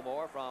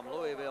sophomore from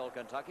Louisville,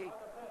 Kentucky.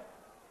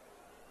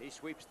 He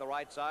sweeps the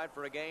right side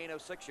for a gain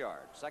of 6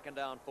 yards. Second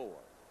down, 4.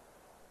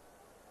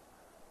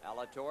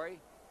 Alatorre,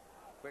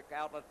 quick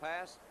outlet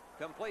pass,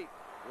 complete.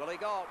 Willie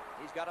Gault,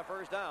 he's got a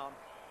first down.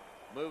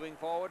 Moving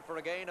forward for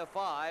a gain of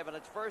 5, and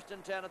it's first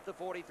and 10 at the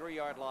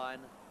 43-yard line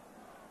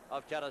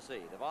of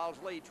Tennessee. The Vols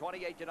lead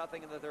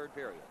 28-0 in the third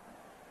period.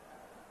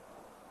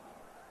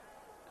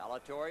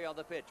 Alatorre on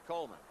the pitch.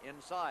 Coleman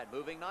inside,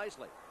 moving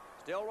nicely.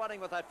 Still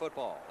running with that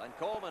football. And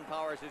Coleman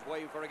powers his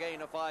way for a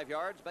gain of 5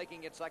 yards,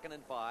 making it second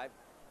and 5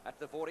 at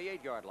the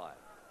 48-yard line.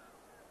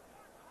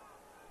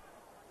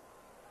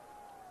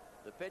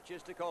 The pitch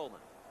is to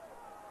Coleman.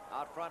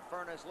 Out front,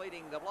 Furness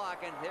leading the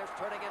block, and here's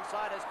turning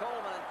inside is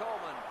Coleman, and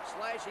Coleman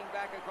slashing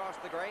back across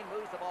the grain,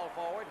 moves the ball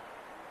forward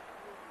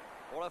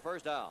for a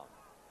first down.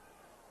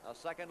 A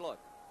second look.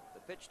 The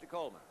pitch to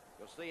Coleman.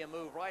 You'll see him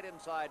move right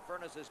inside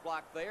Furness's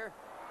block there,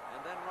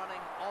 and then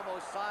running,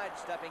 almost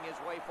sidestepping his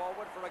way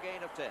forward for a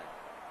gain of 10.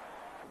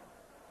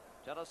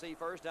 Tennessee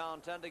first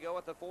down, 10 to go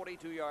at the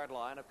 42-yard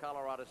line of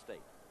Colorado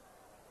State.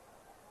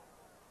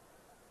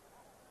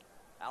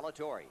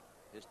 Alatorre,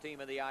 his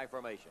team in the I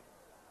formation.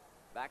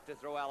 Back to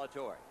throw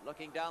Alatorre.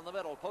 Looking down the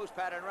middle, post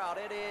pattern route.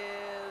 It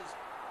is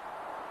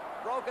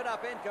broken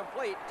up,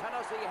 incomplete.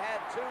 Tennessee had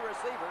 2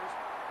 receivers.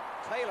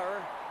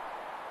 Taylor,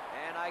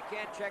 and I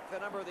can't check the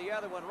number of the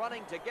other one,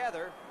 running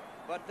together,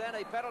 but then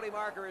a penalty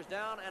marker is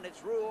down, and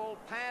it's ruled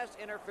pass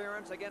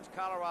interference against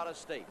Colorado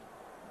State.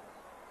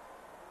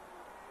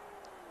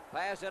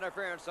 Pass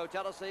interference, so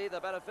Tennessee,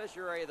 the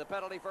beneficiary of the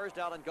penalty, first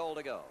down and goal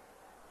to go.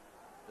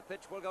 The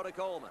pitch will go to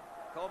Coleman.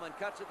 Coleman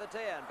cuts at the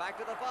 10, back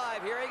to the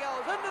 5. Here he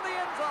goes, into the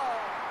end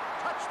zone.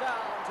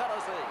 Touchdown,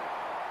 Tennessee.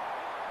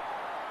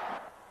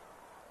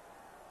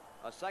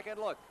 A second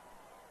look.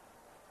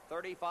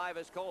 35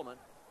 is Coleman.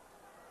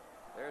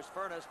 There's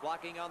Furness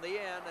blocking on the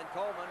end, and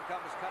Coleman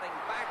comes cutting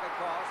back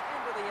across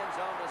into the end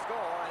zone to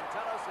score, and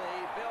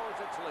Tennessee builds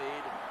its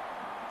lead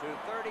to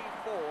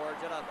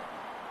 34-0.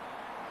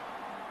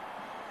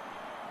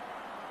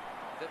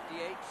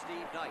 58,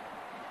 Steve Knight.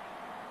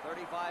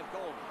 35,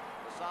 Coleman,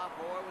 the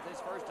sophomore with his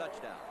first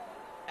touchdown.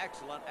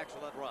 Excellent,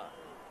 excellent run.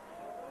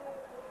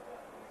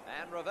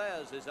 And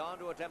Revesz is on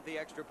to attempt the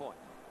extra point.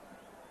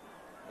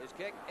 His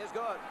kick is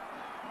good.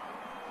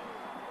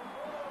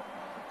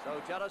 So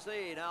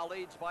Tennessee now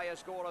leads by a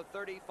score of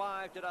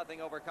 35-0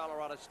 over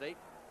Colorado State.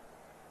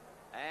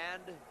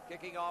 And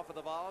kicking off for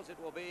the Vols, it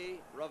will be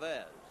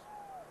Revesz.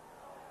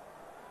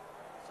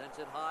 Sends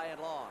it high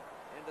and long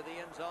into the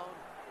end zone.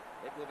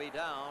 It will be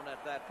down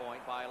at that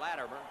point by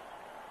Latimer.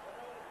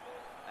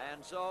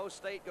 And so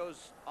State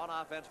goes on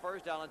offense,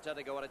 first down and 10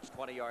 to go at its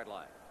 20-yard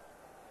line.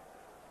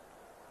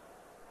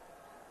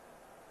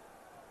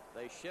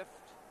 They shift.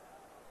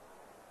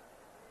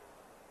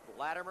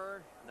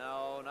 Latimer,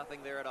 no, nothing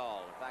there at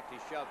all. In fact,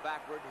 he's shoved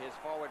backward. His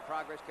forward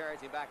progress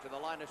carries him back to the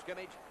line of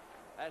scrimmage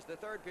as the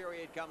third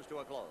period comes to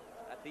a close.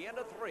 At the end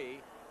of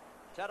 3,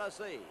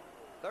 Tennessee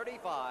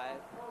 35,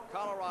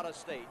 Colorado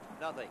State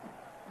nothing.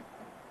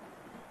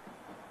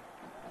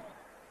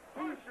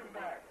 Push him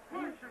back, way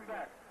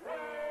back,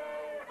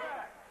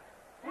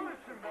 push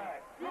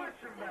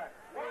him back,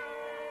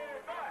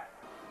 way back.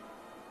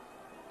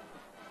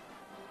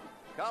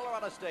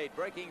 Colorado State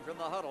breaking from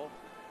the huddle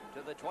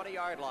to the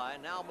 20-yard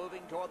line, now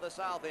moving toward the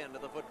south end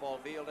of the football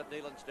field at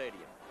Neyland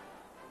Stadium.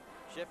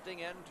 Shifting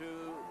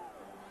into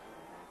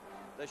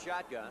the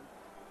shotgun.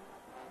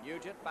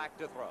 Nugent back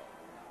to throw.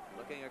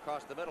 Looking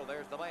across the middle,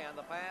 there's the man.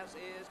 The pass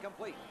is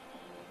complete.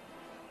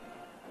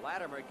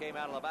 Latimer came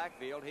out of the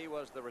backfield. He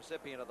was the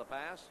recipient of the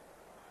pass.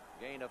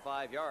 Gain of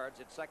 5 yards.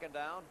 It's second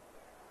down.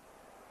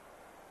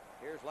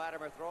 Here's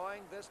Latimer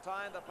throwing. This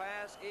time the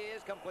pass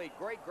is complete.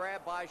 Great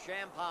grab by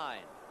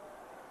Champagne.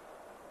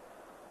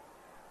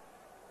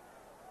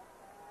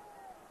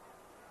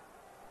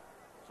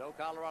 So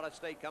Colorado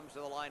State comes to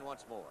the line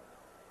once more.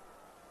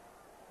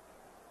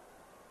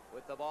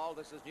 With the ball,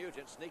 this is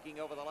Nugent sneaking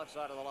over the left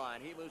side of the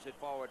line. He moves it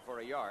forward for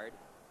a yard.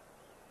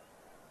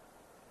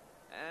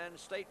 And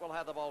State will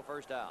have the ball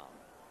first down.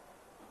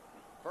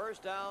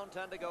 First down,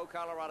 10 to go,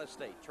 Colorado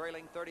State,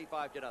 trailing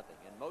 35-0.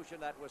 In motion,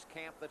 that was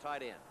Camp, the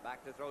tight end.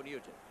 Back to throw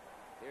Nugent.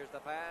 Here's the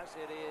pass.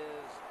 It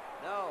is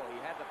No, he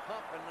had to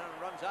pump and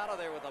then runs out of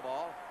there with the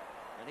ball.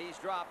 And he's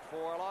dropped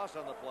for a loss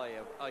on the play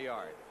of a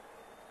yard.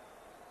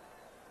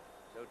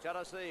 So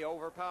Tennessee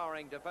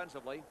overpowering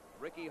defensively.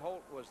 Ricky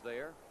Holt was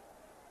there.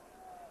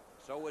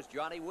 So was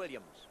Johnny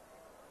Williams.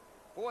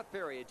 Fourth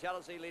period,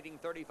 Tennessee leading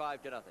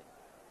 35-0.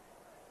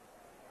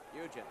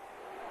 Nugent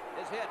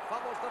is hit,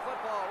 fumbles the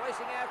football,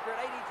 racing after it,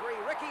 83,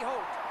 Ricky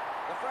Holt,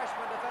 the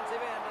freshman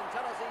defensive end, and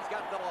Tennessee's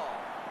got the ball.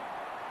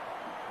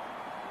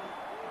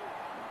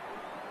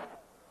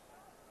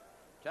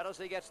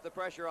 Tennessee gets the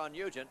pressure on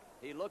Nugent.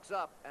 He looks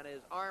up, and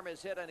his arm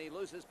is hit, and he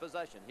loses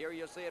possession. Here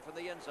you see it from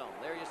the end zone.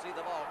 There you see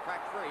the ball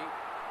cracked free.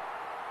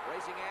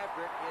 Racing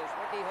after it is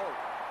Ricky Holt.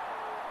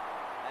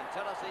 And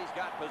Tennessee's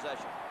got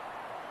possession.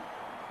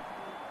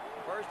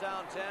 First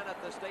down 10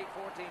 at the state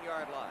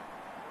 14-yard line.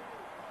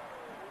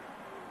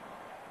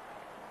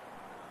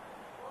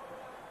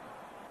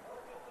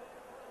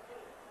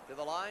 To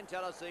the line,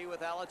 Tennessee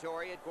with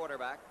Alatorre at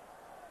quarterback,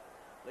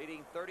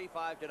 leading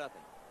 35-0. The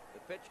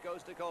pitch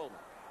goes to Coleman.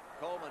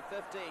 Coleman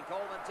 15,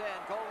 Coleman 10,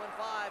 Coleman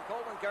 5.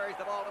 Coleman carries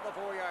the ball to the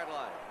 4-yard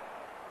line.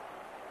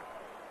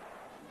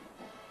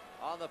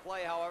 On the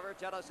play, however,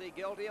 Tennessee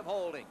guilty of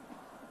holding.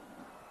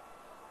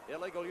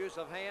 Illegal use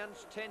of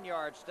hands,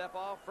 10-yard step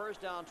off.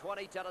 First down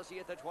 20, Tennessee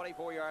at the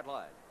 24-yard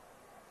line.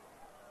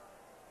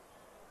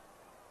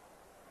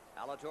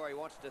 Alatorre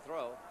wants to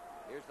throw.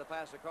 Here's the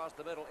pass across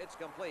the middle. It's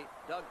complete.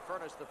 Doug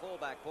Furness, the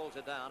fullback, pulls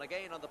it down. A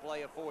gain on the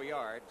play of 4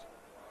 yards.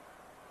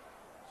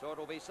 So it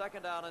will be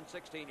second down and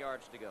 16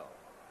 yards to go.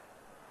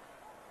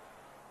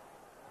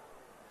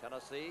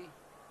 Tennessee,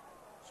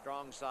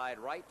 strong side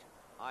right,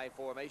 I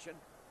formation.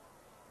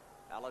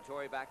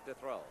 Alatorre back to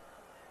throw.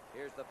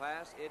 Here's the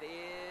pass. It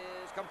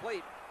is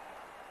complete.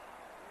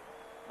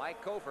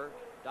 Mike Cofer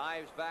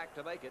dives back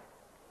to make it.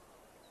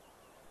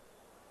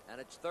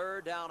 And it's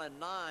third down and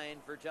 9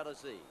 for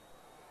Tennessee.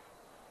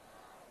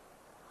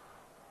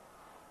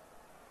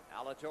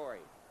 Alatorre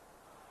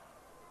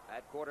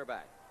at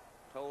quarterback.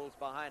 Tolles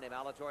behind him.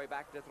 Alatorre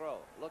back to throw.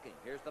 Looking.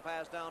 Here's the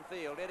pass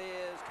downfield. It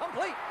is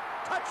complete.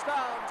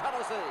 Touchdown,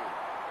 Tennessee.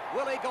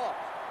 Willie Gault.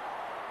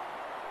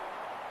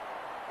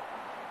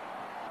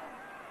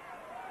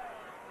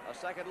 A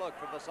second look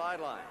from the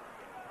sideline.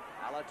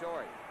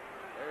 Alatorre.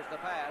 There's the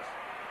pass.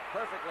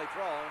 Perfectly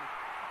thrown.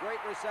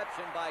 Great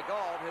reception by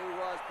Gault, who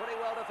was pretty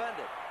well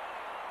defended.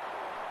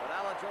 But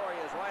Alatorre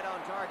is right on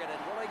target, and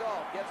Willie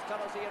Gault gives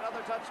Tennessee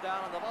another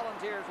touchdown, and the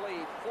Volunteers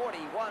lead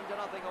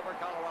 41-0 over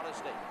Colorado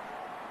State.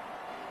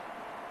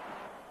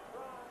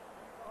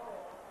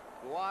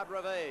 Fuad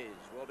Reveiz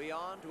will be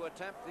on to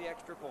attempt the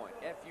extra point.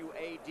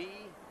 F-U-A-D-R-E-V-E-I-Z.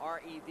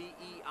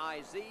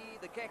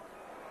 The kick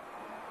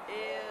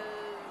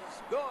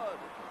is good.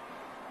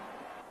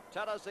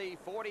 Tennessee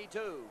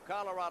 42,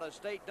 Colorado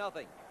State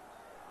nothing.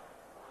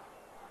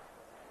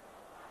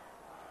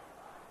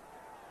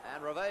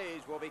 And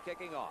Reveiz will be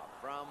kicking off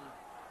from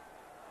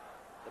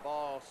the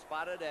ball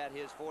spotted at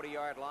his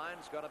 40-yard line.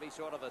 It's going to be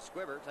sort of a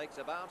squibber. Takes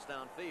a bounce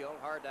downfield.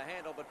 Hard to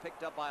handle, but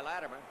picked up by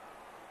Latimer.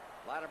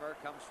 Latimer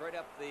comes straight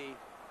up the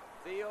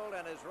field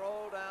and is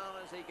rolled down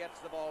as he gets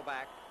the ball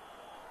back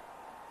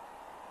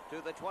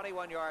to the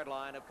 21-yard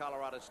line of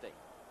Colorado State.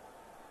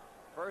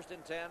 First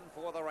and 10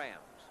 for the Rams.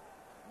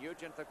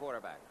 Nugent, the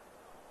quarterback.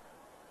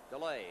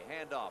 Delay,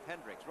 handoff.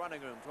 Hendricks,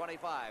 running room,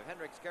 25.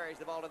 Hendricks carries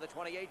the ball to the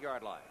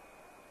 28-yard line.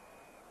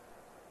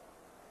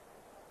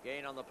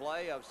 Gain on the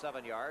play of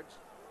 7 yards.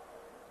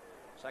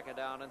 Second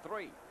down and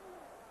 3.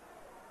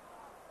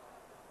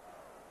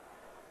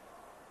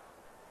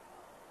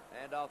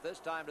 Handoff this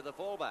time to the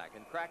fullback,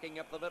 and cracking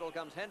up the middle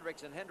comes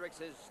Hendricks, and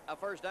Hendricks is a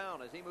first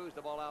down as he moves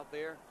the ball out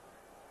there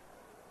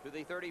to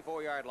the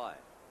 34-yard line.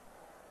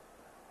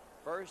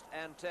 First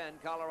and 10,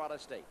 Colorado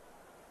State.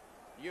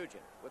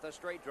 Nugent with a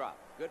straight drop.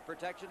 Good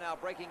protection, now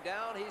breaking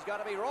down. He's got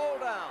to be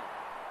rolled down.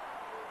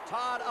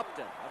 Todd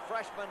Upton, a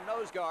freshman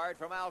nose guard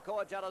from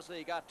Alcoa,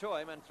 Tennessee, got to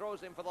him and throws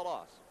him for the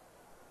loss.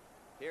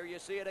 Here you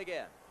see it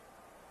again.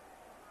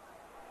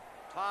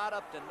 Todd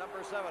Upton,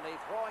 number 70,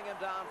 throwing him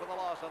down for the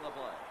loss on the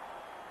play.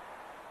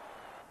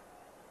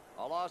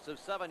 A loss of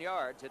 7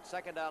 yards. It's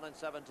second down and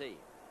 17.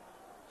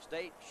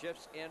 State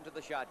shifts into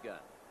the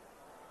shotgun.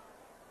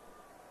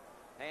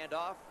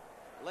 Handoff.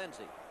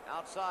 Lindsey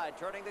outside,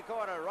 turning the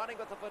corner, running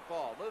with the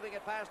football, moving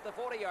it past the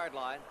 40-yard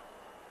line.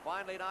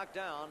 Finally knocked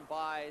down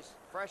by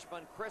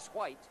freshman Chris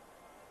White.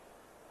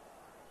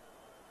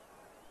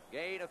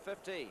 Gain of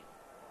 15.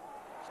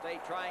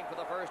 State trying for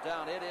the first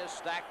down. It is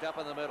stacked up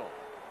in the middle.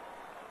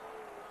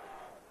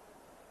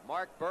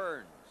 Mark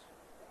Burns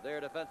there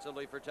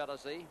defensively for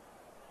Tennessee.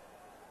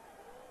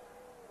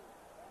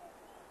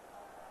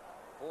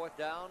 Fourth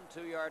down,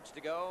 2 yards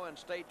to go, and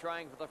State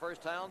trying for the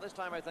first down. This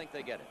time I think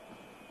they get it.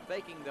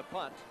 Faking the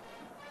punt.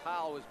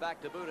 Powell was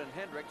back to boot, and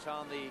Hendricks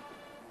on the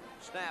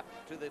snap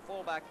to the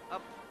fullback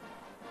up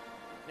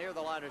near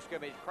the line of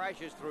scrimmage,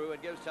 crashes through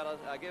and gives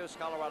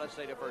Colorado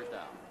State a first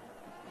down.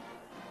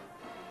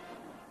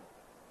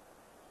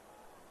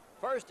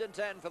 First and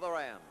 10 for the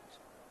Rams.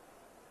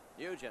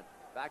 Nugent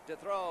back to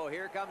throw.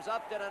 Here comes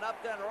Upton, and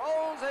Upton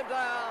rolls him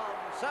down.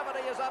 70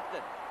 is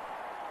Upton.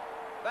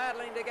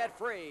 battling to get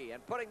free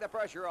and putting the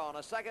pressure on.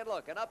 A second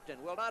look, and Upton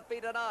will not be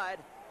denied.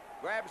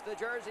 Grabs the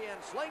jersey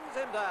and slings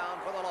him down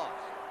for the loss.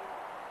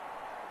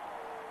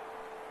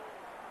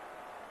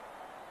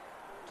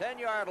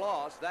 10-yard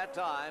loss that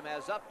time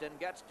as Upton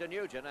gets to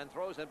Nugent and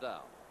throws him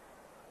down.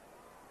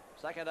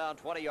 Second down,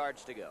 20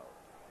 yards to go.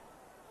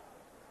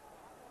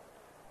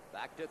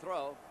 Back to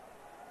throw.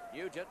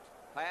 Nugent,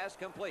 pass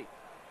complete.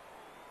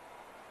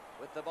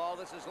 With the ball,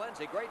 this is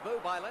Lindsey. Great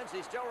move by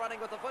Lindsey, still running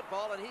with the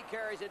football, and he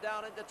carries it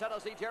down into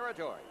Tennessee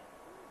territory.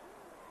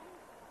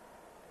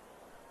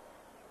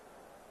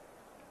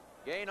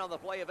 Gain on the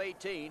play of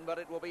 18, but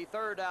it will be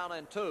 3rd down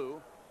and 2.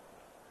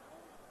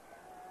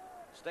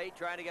 State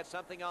trying to get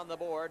something on the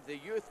board. The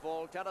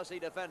youthful Tennessee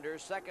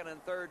defenders, 2nd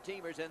and 3rd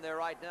teamers in there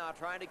right now,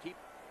 trying to keep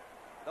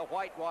the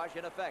whitewash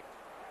in effect.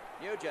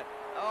 Nugent,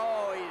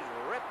 oh,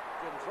 he's ripped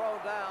and thrown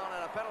down,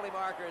 and a penalty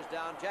marker is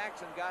down.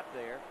 Jackson got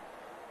there.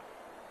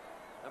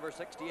 Number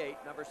 68,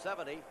 number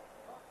 70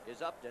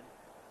 is Upton.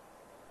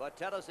 But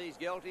Tennessee's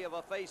guilty of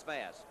a face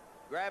mask.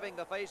 Grabbing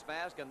the face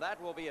mask, and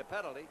that will be a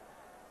penalty.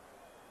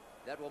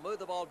 That will move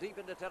the ball deep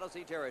into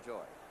Tennessee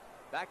territory.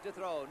 Back to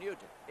throw,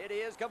 Nugent. It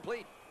is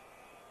complete.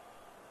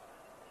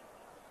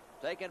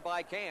 Taken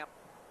by Camp.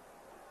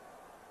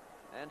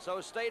 And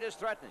so State is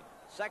threatening.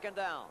 2nd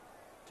down,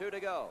 2 to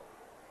go.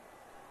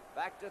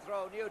 Back to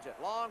throw, Nugent.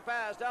 Long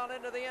pass down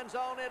into the end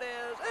zone. It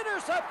is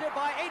intercepted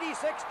by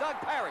 86, Doug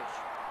Parrish.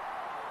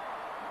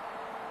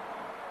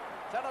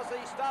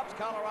 Tennessee stops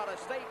Colorado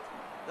State.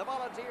 The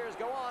Volunteers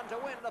go on to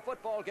win the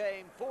football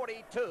game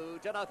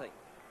 42-0.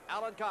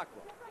 Alan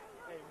Cockrell.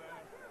 Hey,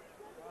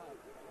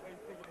 man.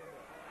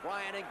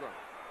 Brian Ingram.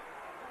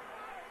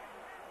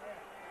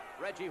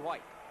 Reggie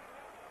White.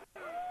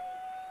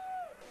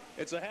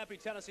 It's a happy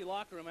Tennessee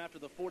locker room after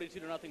the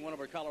 42-0 win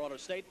over Colorado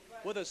State.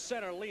 With a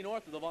center, Lee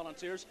North of the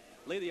Volunteers.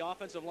 Lee, the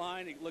offensive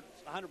line, it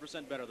looked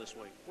 100% better this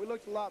week. We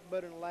looked a lot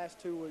better in the last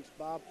 2 weeks,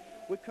 Bob.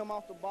 We come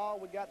off the ball,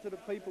 we got to the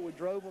people, we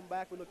drove them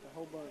back, we looked a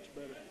whole bunch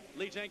better.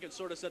 Lee Jenkins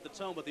sort of set the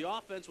tone, but the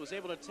offense was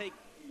able to take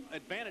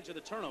advantage of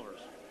the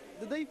turnovers.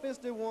 The defense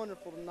did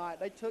wonderful tonight.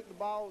 They took the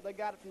ball, they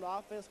got it from the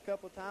offense a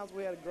couple of times.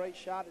 We had a great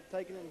shot at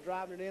taking it and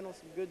driving it in on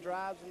some good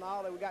drives and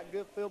all. We got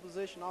good field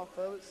position off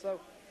of it, so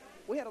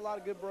we had a lot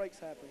of good breaks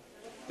happening.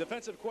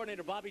 Defensive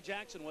coordinator Bobby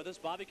Jackson with us.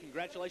 Bobby,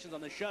 congratulations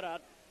on the shutout.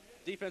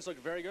 Defense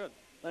looked very good.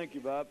 Thank you,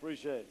 Bob.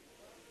 Appreciate it.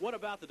 What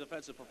about the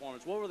defensive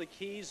performance? What were the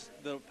keys?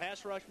 The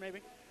pass rush,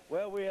 maybe?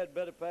 Well, we had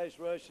better pass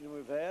rush than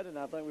we've had, and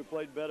I think we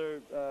played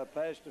better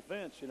pass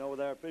defense, you know, with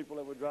our people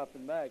that were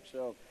dropping back.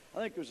 So I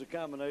think it was a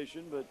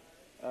combination, but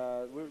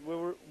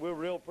we're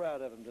real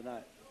proud of them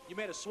tonight. You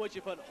made a switch.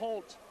 You put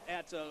Holt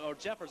at, or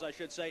Jeffers, I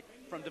should say,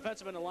 from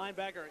defensive end to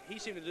linebacker. He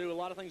seemed to do a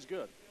lot of things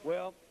good.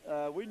 Well,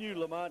 we knew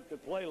Lamont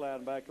could play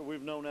linebacker.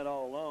 We've known that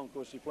all along. Of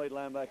course, he played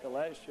linebacker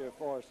last year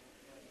for us.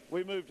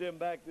 We moved him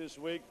back this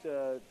week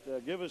to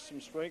give us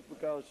some strength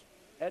because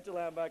at the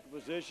linebacker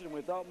position,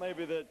 we thought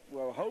maybe that,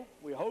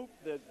 we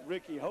hoped that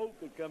Ricky Hope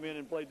could come in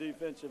and play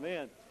defensive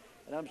end.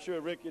 And I'm sure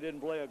Ricky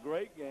didn't play a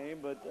great game,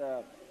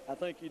 but I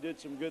think he did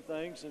some good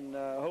things, and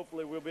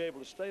hopefully we'll be able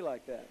to stay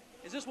like that.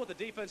 Is this what the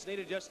defense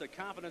needed, just a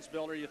confidence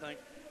builder, you think?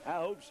 I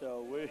hope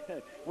so.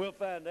 We'll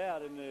find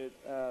out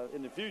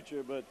in the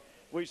future, but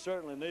we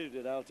certainly needed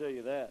it, I'll tell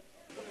you that.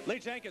 Lee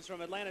Jenkins from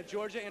Atlanta,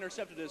 Georgia,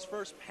 intercepted his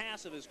first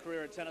pass of his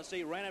career at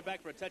Tennessee, ran it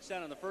back for a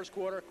touchdown in the first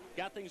quarter,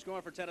 got things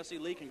going for Tennessee.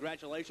 Lee,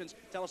 congratulations.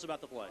 Tell us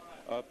about the play.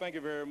 Thank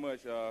you very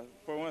much.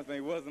 For one thing,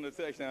 it wasn't a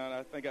touchdown.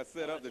 I think I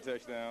set up the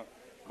touchdown.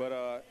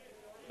 But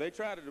they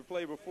tried it to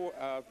play before,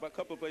 a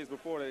couple of plays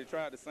before, they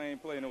tried the same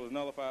play, and it was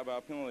nullified by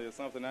a penalty or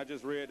something. I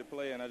just read the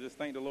play, and I just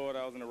thank the Lord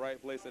I was in the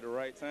right place at the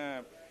right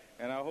time.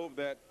 And I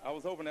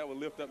was hoping that would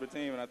lift up the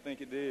team, and I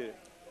think it did.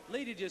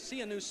 Lee, did you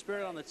see a new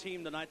spirit on the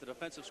team tonight, the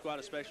defensive squad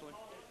especially?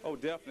 Oh,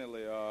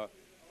 definitely.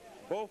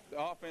 Both the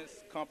offense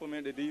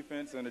complement the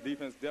defense, and the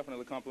defense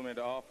definitely complement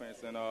the offense.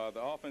 And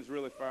the offense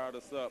really fired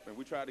us up, and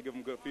we tried to give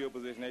them good field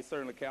position. They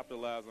certainly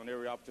capitalized on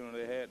every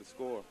opportunity they had to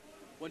score.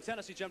 When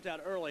Tennessee jumped out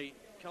early,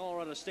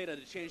 Colorado State had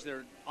to change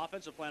their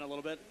offensive plan a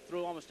little bit,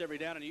 threw almost every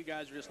down, and you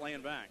guys were just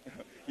laying back.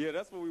 Yeah,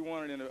 that's what we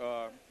wanted.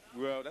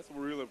 That's what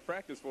we really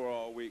practiced for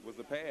all week was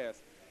the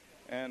pass.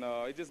 And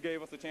it just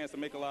gave us a chance to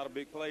make a lot of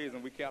big plays,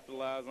 and we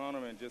capitalized on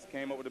them and just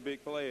came up with a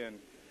big play. And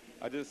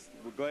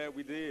we're glad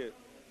we did.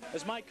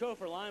 As Mike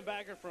Kofer,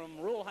 linebacker from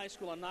Rural High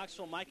School in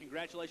Knoxville. Mike,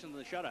 congratulations on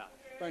the shutout.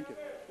 Thank you.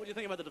 What do you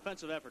think about the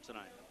defensive effort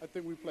tonight? I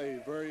think we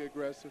played very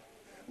aggressive.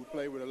 We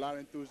played with a lot of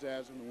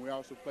enthusiasm, and we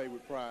also played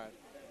with pride.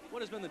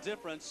 What has been the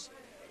difference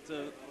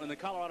in the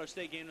Colorado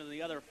State game than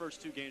the other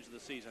first 2 games of the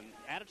season?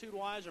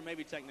 Attitude-wise or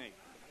maybe technique?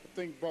 I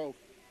think both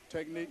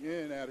technique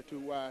and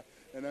attitude-wise,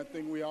 and I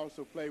think we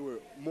also play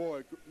with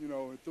more,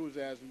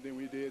 enthusiasm than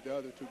we did the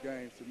other 2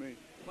 games to me.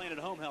 Playing at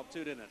home helped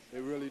too, didn't it?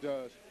 It really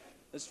does.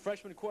 This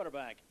freshman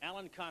quarterback,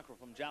 Alan Cockrell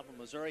from Joplin,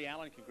 Missouri.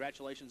 Alan,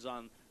 congratulations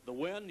on the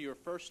win, your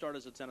first start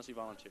as a Tennessee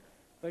Volunteer.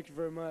 Thank you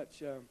very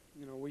much.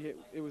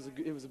 It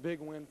was a big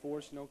win for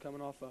us,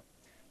 coming off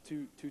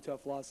two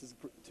tough losses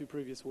 2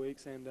 previous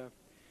weeks, and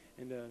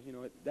And you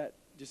know, that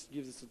just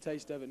gives us a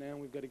taste of it now.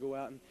 We've got to go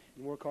out and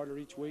work harder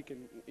each week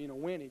and, you know,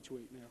 win each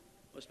week now.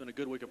 Well, it's been a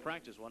good week of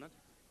practice, wasn't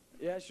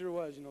it? Yeah, it sure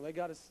was. You know, they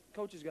got us,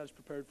 coaches got us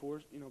prepared for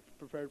us, you know,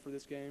 prepared for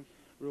this game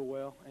real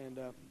well. And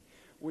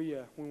we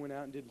went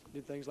out and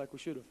did things like we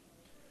should have.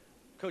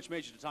 Coach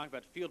made you to talk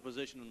about field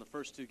position in the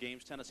first two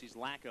games, Tennessee's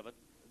lack of it.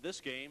 This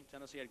game,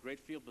 Tennessee had great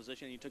field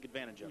position, and you took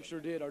advantage of it. We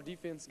sure did. Our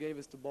defense gave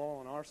us the ball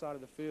on our side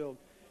of the field,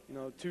 you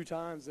know, 2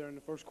 times there in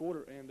the first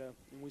quarter, and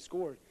we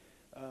scored.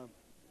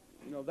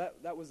 You know,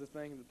 that was the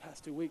thing in the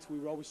past 2 weeks. We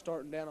were always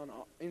starting down on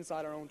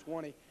inside our own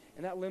 20,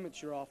 and that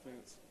limits your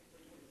offense.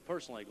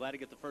 Personally, glad to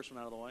get the first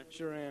one out of the way.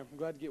 Sure am. I'm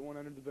glad to get one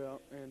under the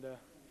belt, and,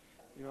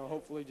 you know,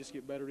 hopefully just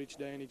get better each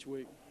day and each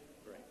week.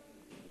 Great.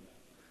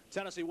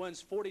 Tennessee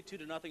wins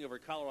 42-0 over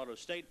Colorado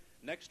State.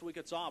 Next week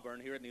it's Auburn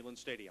here at Neyland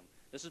Stadium.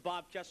 This is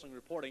Bob Kessling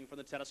reporting from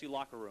the Tennessee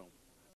locker room.